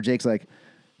this is where Jake's like,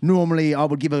 normally I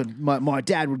would give my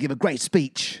dad would give a great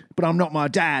speech, but I'm not my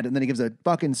dad. And then he gives a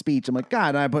fucking speech. I'm like,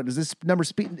 God, is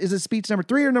this speech number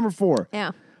 3 or number 4?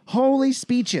 Yeah. Holy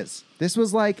speeches. This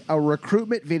was like a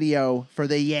recruitment video for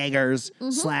the Jaegers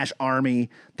 / Army.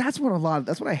 That's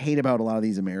what I hate about a lot of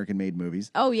these American made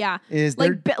movies. Oh, yeah. Is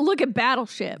like, look at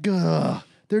Battleship. Ugh,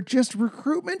 they're just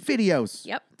recruitment videos.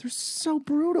 Yep. They're so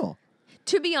brutal.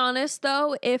 To be honest,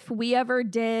 though, if we ever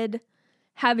did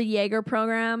have a Jaeger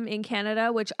program in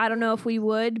Canada, which I don't know if we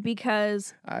would,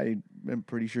 because I am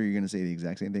pretty sure you're going to say the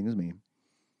exact same thing as me.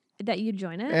 that you'd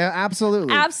join it. Yeah,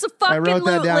 absolutely. Abso-fucking-lutely. I wrote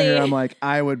that down here. I'm like,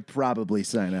 I would probably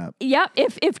sign up. Yep.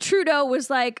 If Trudeau was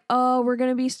like, oh, we're going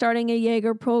to be starting a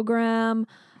Jaeger program.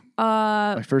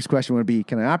 My first question would be,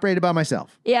 can I operate it by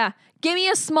myself? Yeah. Give me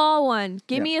a small one.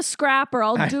 Give me a scrapper.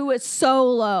 I'll do it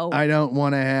solo. I don't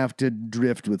want to have to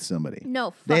drift with somebody.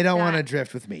 No, fuck They don't that. want to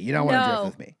drift with me. You don't want to drift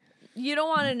with me. You don't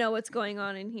want to know what's going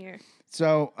on in here.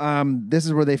 So this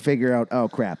is where they figure out, oh,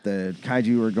 crap, the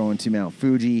kaiju are going to Mount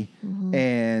Fuji,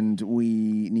 and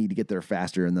we need to get there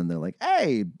faster. And then they're like,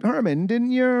 hey, Herman,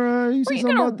 didn't you Are see you something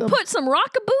going about to the... put some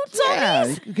rocket boots on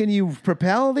these? Can you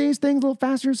propel these things a little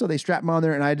faster? So they strap them on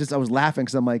there, and I was laughing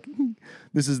because I'm like,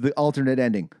 this is the alternate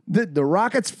ending. The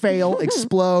rockets fail,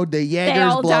 explode, the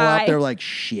Jaegers all blow die. up. They're like,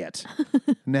 shit.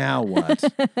 Now what?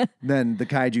 Then the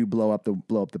kaiju blow up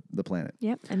the planet.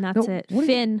 Yep, and that's No, it. what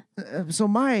do you- Finn.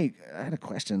 So I had a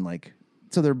question, like,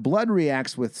 so their blood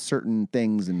reacts with certain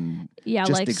things and Yeah,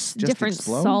 just like just different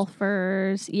explodes?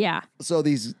 sulfurs. Yeah. So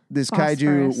this kaiju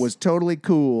Phosphorus. was totally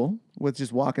cool with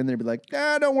just walking there and be like,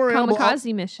 don't worry,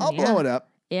 Kamikaze mission. I'll blow it up.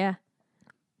 Yeah.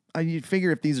 You'd figure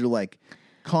if these are like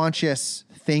conscious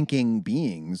thinking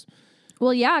beings.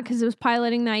 Well, yeah, because it was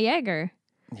piloting that Jaeger.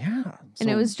 Yeah. And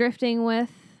it was drifting with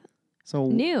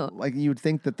new. Like you'd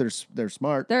think that they're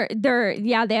smart. they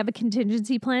have a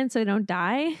contingency plan so they don't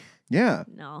die. Yeah.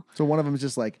 No. So one of them is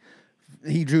just like,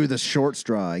 he drew the short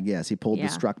straw, I guess. He pulled Yeah.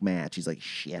 the struck match. He's like,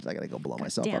 shit, I gotta go blow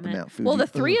myself up Damn in it. Mount Fuji. Well, the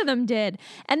 3 of them did.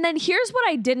 And then here's what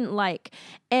I didn't like.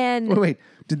 And Wait,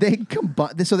 did they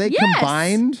combine? So they Yes.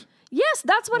 combined? yes,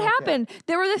 that's what happened.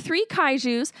 There were the 3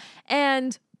 kaijus,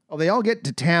 and Oh, they all get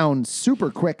to town super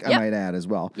quick, I Yep. might add, as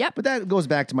well. Yep. But that goes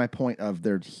back to my point of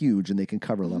they're huge and they can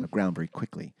cover a lot of ground very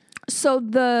quickly. so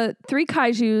the 3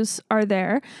 kaijus are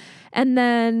there. And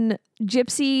then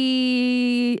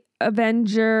Gypsy,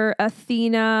 Avenger,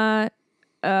 Athena,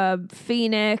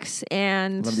 Phoenix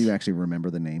and I love that you actually remember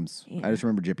the names. I just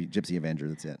remember Gypsy Avenger.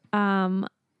 That's it.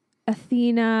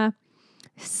 Athena,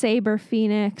 Saber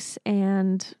Phoenix,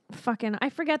 and fucking I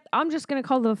forget. I'm just gonna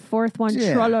call the fourth one.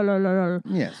 Yeah.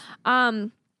 Yes.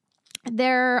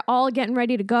 They're all getting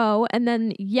ready to go, and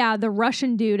then the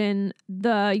Russian dude and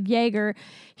the Jaeger,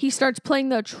 he starts playing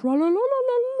the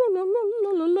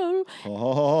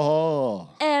Oh.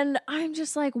 and I'm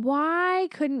just like, why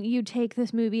couldn't you take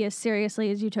this movie as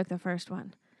seriously as you took the first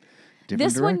one?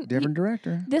 Different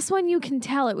director. This one you can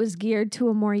tell it was geared to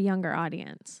a more younger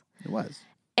audience. It was.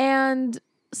 And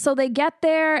so they get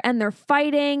there and they're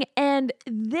fighting. And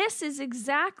this is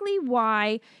exactly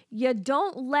why you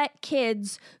don't let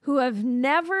kids who have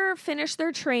never finished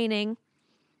their training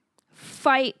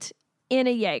fight in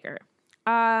a Jaeger.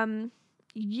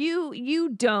 You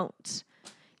don't.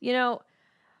 You know,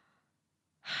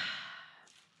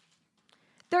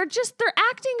 they're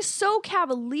acting so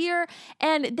cavalier,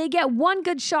 and they get one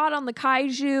good shot on the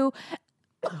kaiju.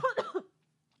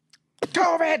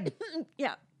 COVID.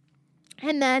 Yeah.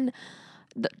 And then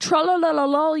the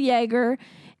Tralalalal Jaeger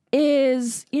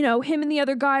is, him and the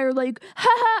other guy are like, ha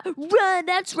ha, run,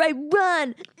 that's right,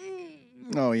 run.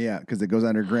 Oh, yeah, because it goes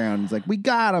underground. It's like, we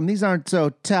got them. These aren't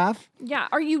so tough. Yeah.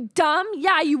 Are you dumb?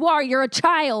 Yeah, you are. You're a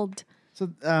child. So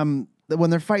when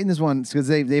they're fighting this one, because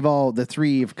the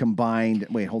three have combined.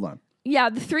 Wait, hold on. Yeah,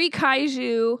 the three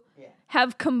kaiju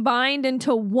have combined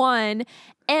into one.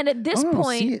 And at this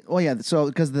point... so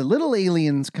because the little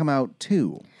aliens come out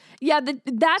too. Yeah,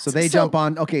 so they jump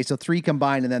on. Okay, so three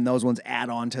combined, and then those ones add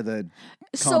on to the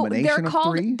combination of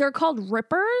three. They're called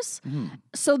Rippers.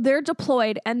 So they're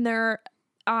deployed, and they're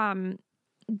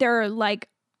like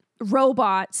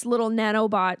robots, little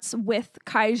nanobots with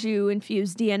kaiju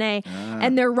infused DNA,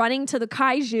 and they're running to the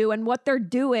kaiju. And what they're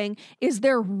doing is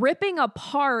they're ripping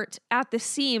apart at the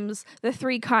seams the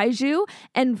three kaiju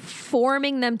and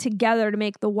forming them together to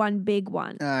make the one big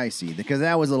one. I see, because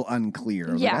that was a little unclear.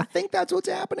 I was like, I think that's what's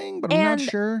happening, but I'm not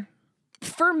sure.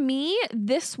 For me,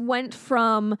 this went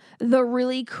from the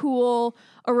really cool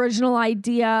original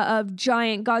idea of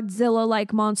giant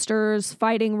Godzilla-like monsters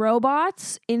fighting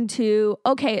robots into,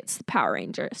 okay, it's the Power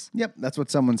Rangers. Yep, that's what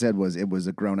someone said it was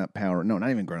a grown-up Power... No, not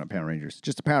even grown-up Power Rangers.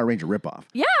 Just a Power Ranger ripoff.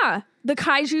 Yeah. The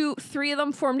kaiju, three of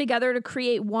them formed together to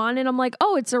create one, and I'm like,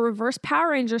 oh, it's a reverse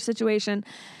Power Ranger situation.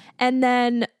 And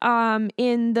then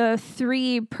in the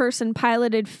three-person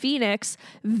piloted Phoenix,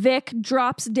 Vic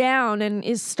drops down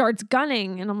and starts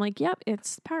gunning. And I'm like, yep,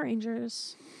 it's Power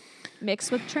Rangers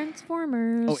mixed with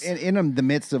Transformers. Oh, and in the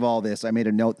midst of all this, I made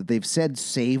a note that they've said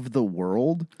save the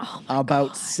world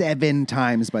about 7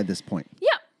 times by this point. Yeah.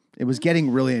 It was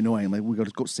getting really annoying. Like, we got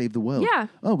to go save the world. Yeah.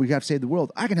 Oh, we got to save the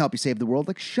world. I can help you save the world.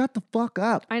 Like, shut the fuck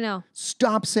up. I know.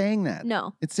 Stop saying that.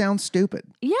 No. It sounds stupid.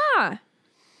 Yeah.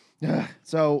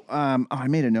 So, I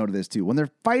made a note of this too. When they're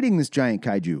fighting this giant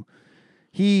kaiju,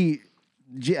 I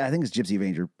think it's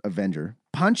Gypsy Avenger,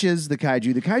 punches the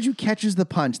kaiju. The kaiju catches the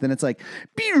punch. Then it's like,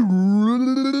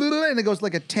 and it goes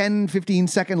like a 10, 15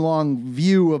 second long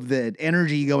view of the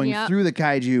energy going through the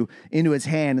kaiju into its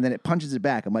hand, and then it punches it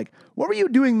back. I'm like, what were you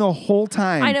doing the whole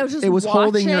time? I know, just it was watching.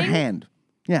 holding your hand.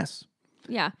 Yes.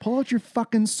 Yeah. Pull out your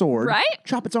fucking sword. Right?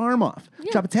 Chop its arm off.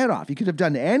 Yeah. Chop its head off. You could have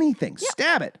done anything. Yeah.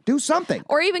 Stab it. Do something.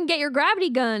 Or even get your gravity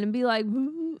gun and be like,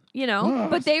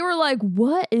 But they were like,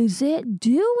 what is it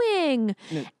doing?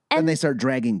 And they start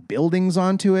dragging buildings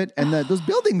onto it. And those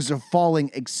buildings are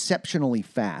falling exceptionally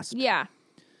fast. Yeah.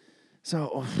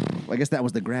 So I guess that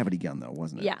was the gravity gun, though,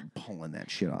 wasn't it? Yeah. Pulling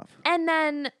that shit off. And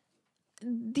then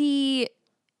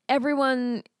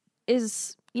everyone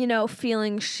is...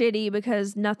 feeling shitty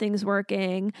because nothing's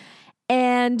working.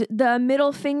 And the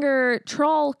middle finger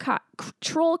troll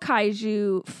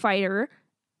kaiju fighter,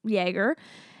 Jaeger,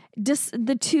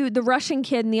 the Russian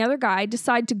kid and the other guy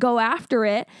decide to go after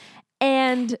it.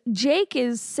 And Jake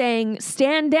is saying,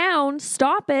 stand down,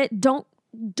 stop it, don't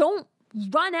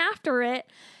run after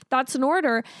it. That's an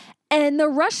order. And the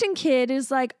Russian kid is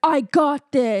like, I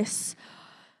got this.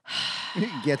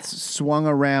 Gets swung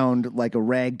around like a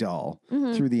rag doll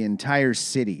through the entire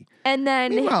city. And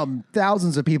then... Meanwhile,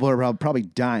 thousands of people are probably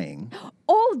dying.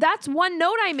 Oh, that's one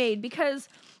note I made, because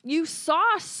you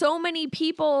saw so many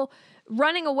people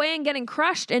running away and getting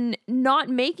crushed and not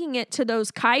making it to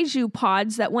those kaiju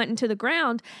pods that went into the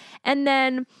ground. And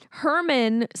then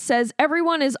Herman says,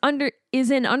 everyone is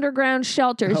in underground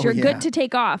shelters. Oh, You're good to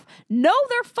take off. No,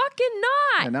 they're fucking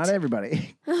not. Yeah, not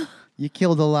everybody. You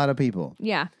killed a lot of people.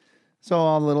 Yeah. So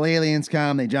all the little aliens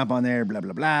come, they jump on there, blah,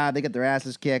 blah, blah. They get their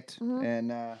asses kicked.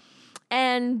 And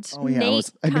And Oh, yeah,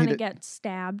 Nate I made kind of it- gets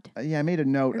stabbed. Yeah, I made a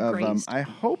note Or of. grazed. I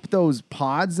hope those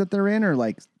pods that they're in are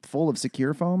like full of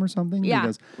secure foam or something. Yeah,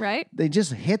 because right? they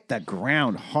just hit the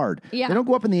ground hard. Yeah. They don't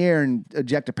go up in the air and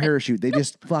eject a parachute. They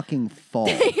just fucking fall.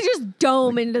 They just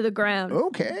dome into the ground.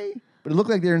 Okay, but it looked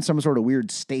like they're in some sort of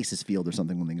weird stasis field or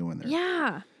something when they go in there.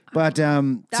 Yeah. But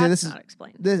so That's this not is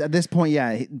explained. at this point,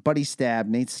 yeah, Buddy's stabbed,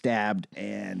 Nate's stabbed,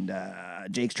 and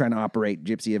Jake's trying to operate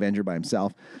Gypsy Avenger by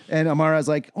himself. And Amara's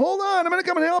like, "Hold on, I'm gonna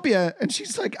come and help you." And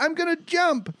she's like, "I'm gonna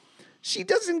jump." She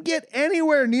doesn't get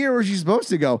anywhere near where she's supposed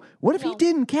to go. What if he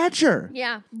didn't catch her?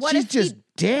 Yeah. What she's if just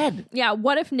dead. Yeah.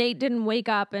 What if Nate didn't wake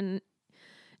up and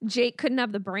Jake couldn't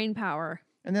have the brain power?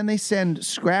 And then they send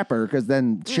Scrapper because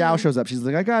then Xiao shows up. She's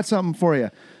like, "I got something for you."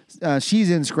 She's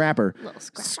in Scrapper. Little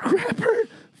Scrapper. Scrapper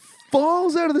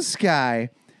falls out of the sky,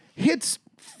 hits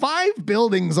 5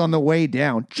 buildings on the way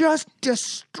down, just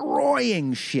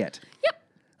destroying shit. Yep.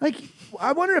 Like,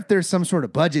 I wonder if there's some sort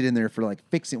of budget in there for like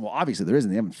fixing. Well, obviously there isn't.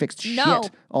 They haven't fixed No.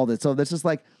 shit all this. So that's just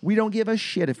like, we don't give a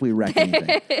shit if we wreck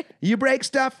anything. You break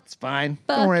stuff, it's fine.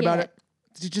 Don't Fuck worry about it.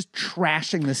 it. She's just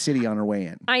trashing the city on her way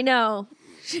in. I know.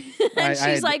 And I-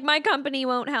 she's like, my company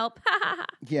won't help.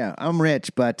 Yeah, I'm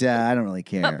rich, but I don't really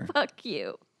care. Fuck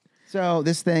you. So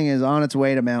this thing is on its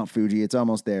way to Mount Fuji. It's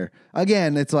almost there.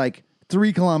 Again, it's like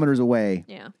 3 kilometers away.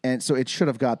 Yeah. And so it should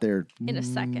have got there In a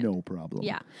second. No problem.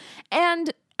 Yeah.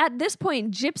 And at this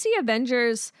point, Gypsy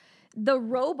Avengers, the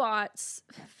robot's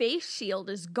face shield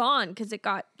is gone because it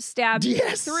got stabbed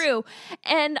Yes. through.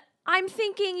 And I'm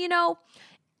thinking,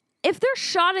 if they're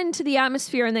shot into the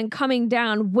atmosphere and then coming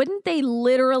down, wouldn't they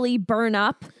literally burn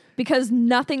up because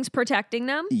nothing's protecting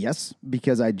them? Yes,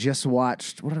 because I just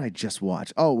watched. What did I just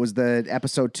watch? Oh, it was the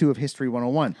episode 2 of History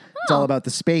 101. It's all about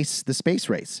the space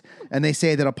race. And they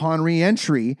say that upon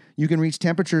re-entry, you can reach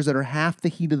temperatures that are half the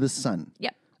heat of the sun.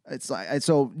 Yep. It's like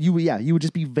so you would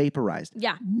just be vaporized.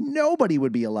 Yeah. Nobody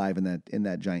would be alive in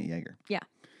that giant Jaeger. Yeah.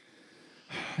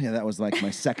 Yeah, that was like my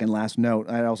second last note.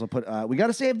 I also put, we got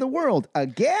to save the world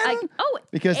again.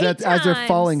 Because 8 that's as they're times.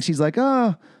 falling, she's like,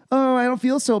 oh, I don't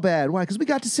feel so bad. Why? Because we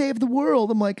got to save the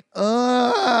world. I'm like,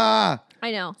 I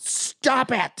know.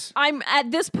 stop it. I'm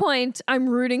at this point, I'm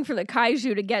rooting for the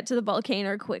kaiju to get to the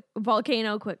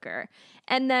volcano quicker.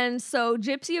 And then so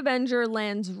Gypsy Avenger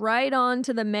lands right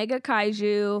onto the mega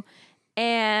kaiju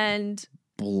and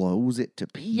Blows it to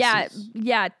pieces.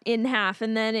 yeah, in half.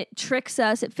 And then it tricks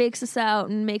us, it fakes us out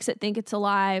and makes it think it's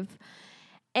alive.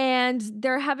 And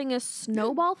they're having a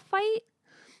snowball fight.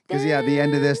 Because at the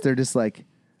end of this, they're just like,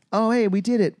 oh, hey, we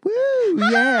did it.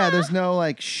 Woo! Yeah, there's no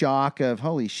like shock of,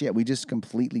 holy shit, we just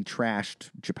completely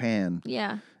trashed Japan.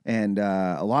 Yeah. And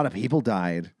a lot of people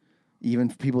died, even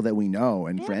people that we know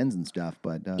and friends and stuff.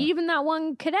 But Even that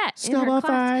one cadet in her snowball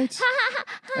class. fight.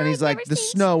 And he's like, the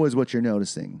snow is what you're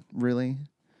noticing. Really?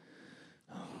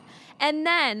 And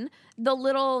then the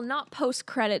little, not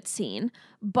post-credit scene,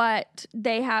 but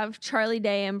they have Charlie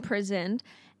Day imprisoned,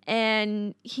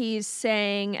 and he's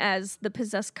saying, as the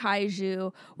possessed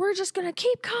kaiju, we're just going to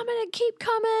keep coming and keep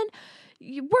coming.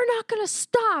 We're not going to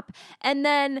stop. And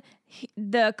then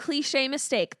the cliche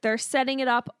mistake, they're setting it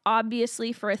up,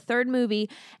 obviously, for a third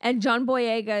movie, and John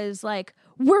Boyega is like,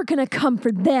 we're going to come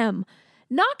for them.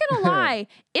 Not gonna lie,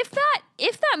 if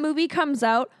that movie comes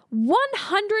out,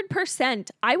 100%,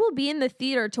 I will be in the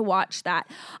theater to watch that.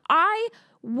 I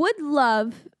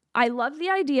love the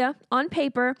idea on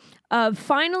paper of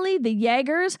finally the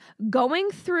Jaegers going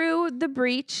through the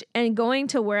breach and going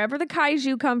to wherever the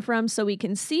kaiju come from so we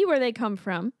can see where they come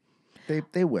from.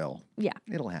 They will. Yeah.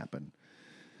 It'll happen.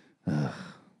 Ugh,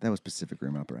 that was Pacific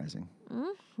Rim Uprising.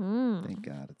 Mm-hmm. Thank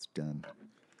God it's done.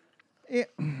 I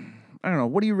don't know.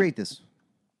 What do you rate this?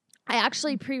 I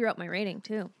actually pre-wrote my rating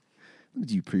too. What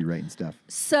did you pre-write and stuff?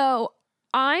 So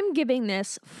I'm giving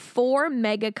this 4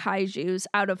 mega kaijus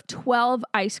out of 12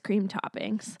 ice cream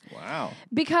toppings. Wow.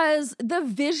 Because the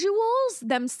visuals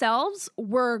themselves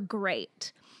were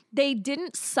great. They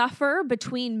didn't suffer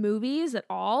between movies at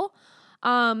all.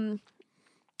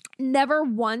 Never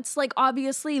once, like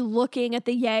obviously looking at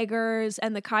the Jaegers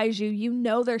and the kaiju, you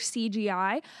know they're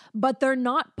CGI, but they're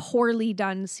not poorly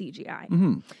done CGI.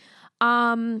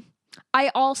 Mm-hmm.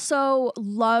 I also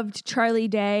loved Charlie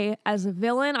Day as a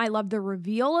villain. I loved the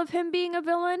reveal of him being a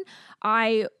villain.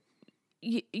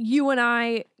 You and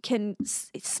I can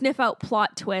sniff out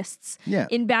plot twists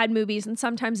in bad movies and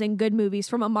sometimes in good movies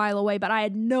from a mile away, but I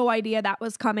had no idea that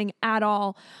was coming at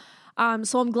all.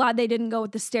 So I'm glad they didn't go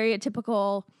with the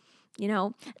stereotypical,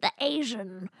 the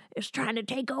Asian is trying to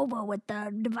take over with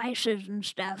the devices and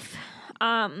stuff.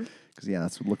 Because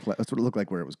that's what it looked like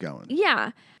where it was going.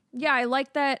 Yeah, I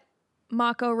like that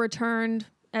Mako returned.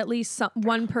 At least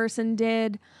one person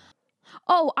did.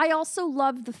 Oh, I also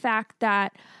love the fact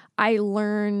that I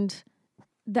learned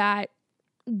that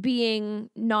being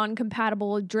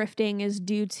non-compatible with drifting is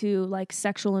due to like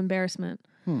sexual embarrassment.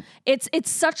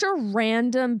 It's such a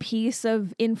random piece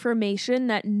of information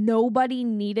that nobody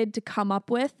needed to come up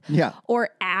with or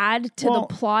add to the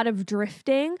plot of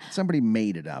drifting. Somebody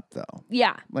made it up though.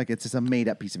 Yeah. Like it's just a made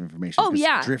up piece of information. Oh,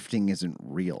 yeah. Drifting isn't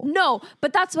real. No,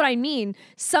 but that's what I mean.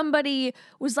 Somebody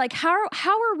was like, how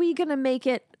are we going to make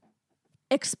it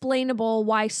explainable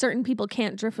why certain people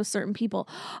can't drift with certain people?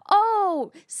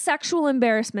 Oh, sexual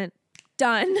embarrassment.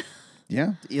 Done.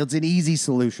 Yeah. It's an easy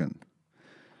solution.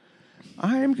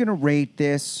 I'm going to rate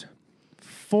this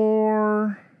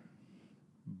 4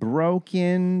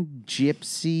 broken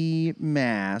gypsy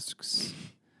masks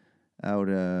out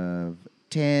of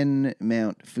 10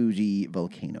 Mount Fuji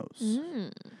volcanoes.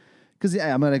 Because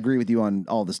I'm going to agree with you on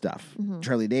all the stuff.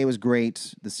 Charlie Day was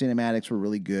great. The cinematics were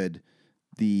really good.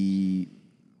 The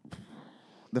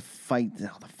fight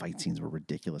scenes were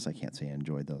ridiculous. I can't say I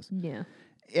enjoyed those. Yeah.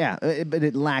 Yeah, but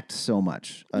it lacked so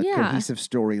much. A cohesive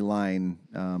storyline,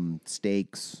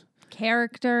 stakes,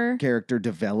 character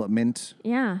development.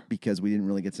 Yeah. Because we didn't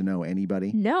really get to know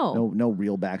anybody. No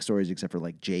real backstories except for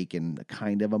like Jake and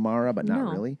kind of Amara, but not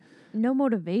really. No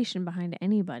motivation behind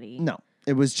anybody. No.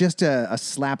 It was just a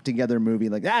slap together movie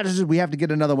like, we have to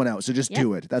get another one out, so just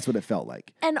do it. That's what it felt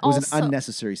like. And it was an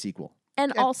unnecessary sequel.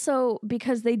 And also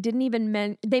because they didn't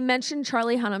even they mentioned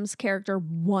Charlie Hunnam's character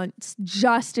once,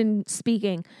 just in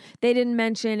speaking. They didn't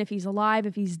mention if he's alive,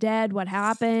 if he's dead, what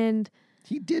happened.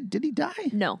 He did. Did he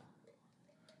die? No.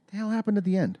 The hell happened at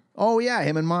the end? Oh yeah,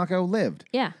 him and Mako lived.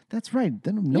 Yeah. That's right.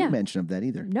 No mention of that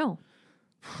either. No.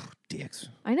 Dicks.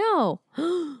 I know. Are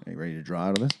you ready to draw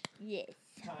out of this? Yes.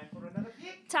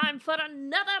 Time for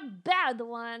another bad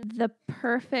one. The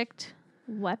perfect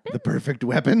weapon? The perfect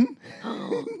weapon?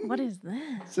 What is this?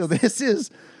 So this is,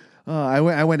 I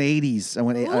went 80s. I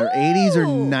went 80s or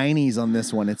 90s on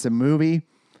this one. It's a movie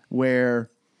where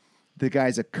the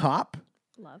guy's a cop.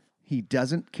 Love. He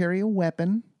doesn't carry a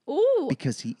weapon. Ooh.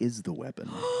 Because he is the weapon.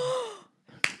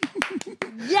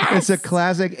 Yes. It's a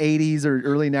classic 80s or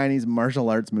early 90s martial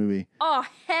arts movie. Oh,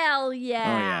 hell yeah.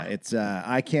 Oh yeah, it's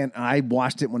I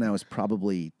watched it when I was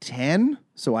probably 10,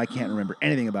 so I can't remember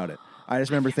anything about it. I just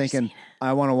remember thinking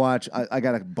I want to watch. I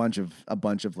got a bunch of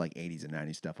like 80s and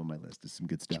 90s stuff on my list. It's some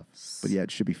good stuff. But yeah,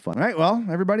 it should be fun. All right, well,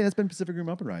 everybody, that's been Pacific Rim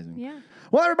Uprising. Yeah.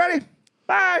 Well, everybody,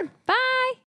 bye.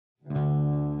 Bye.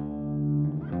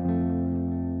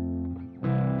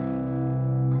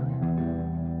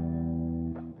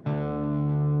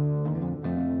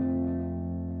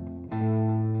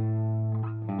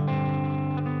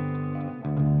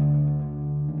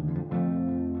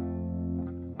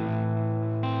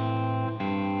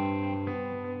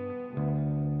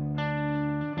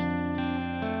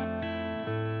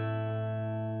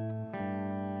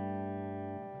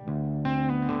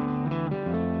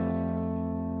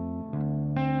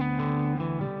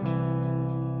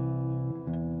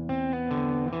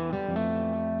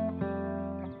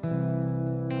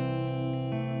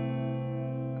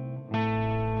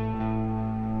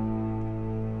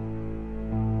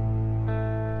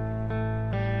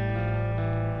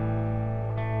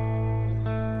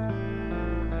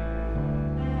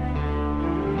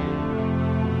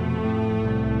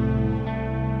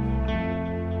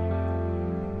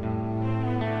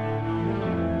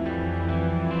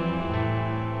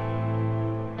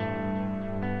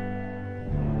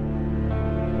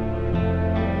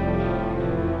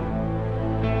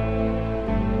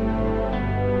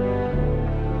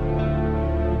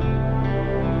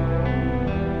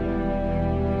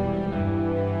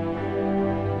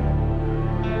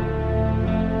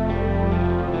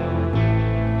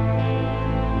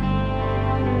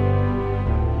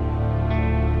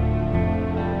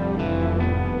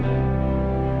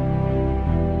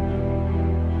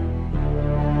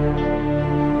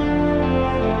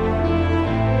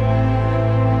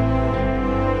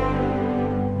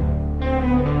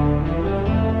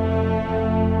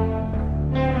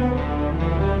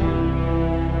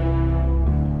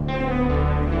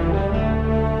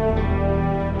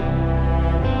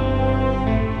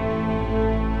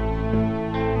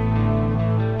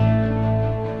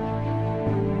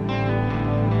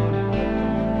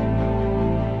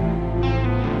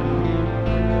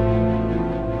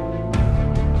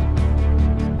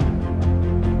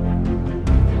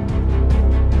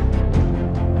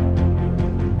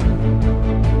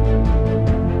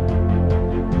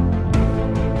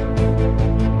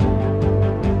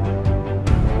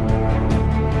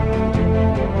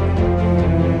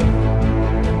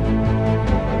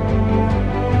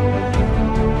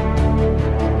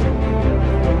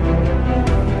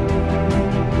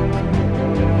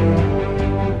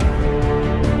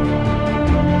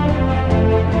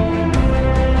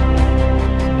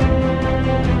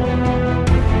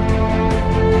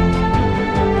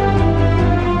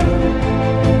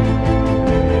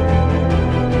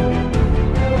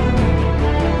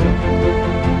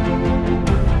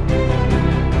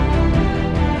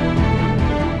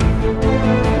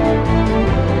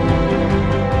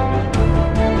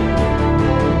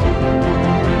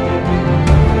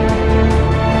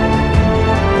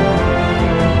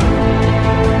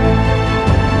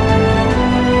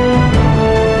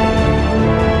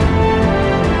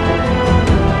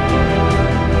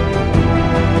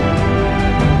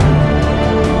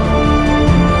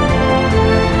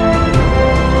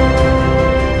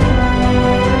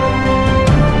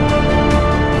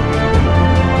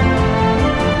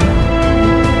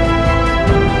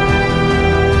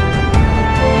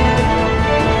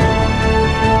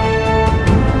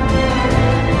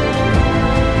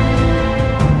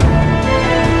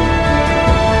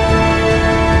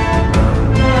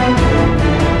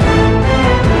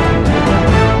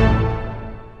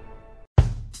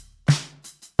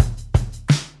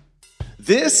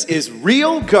 This is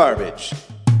real garbage.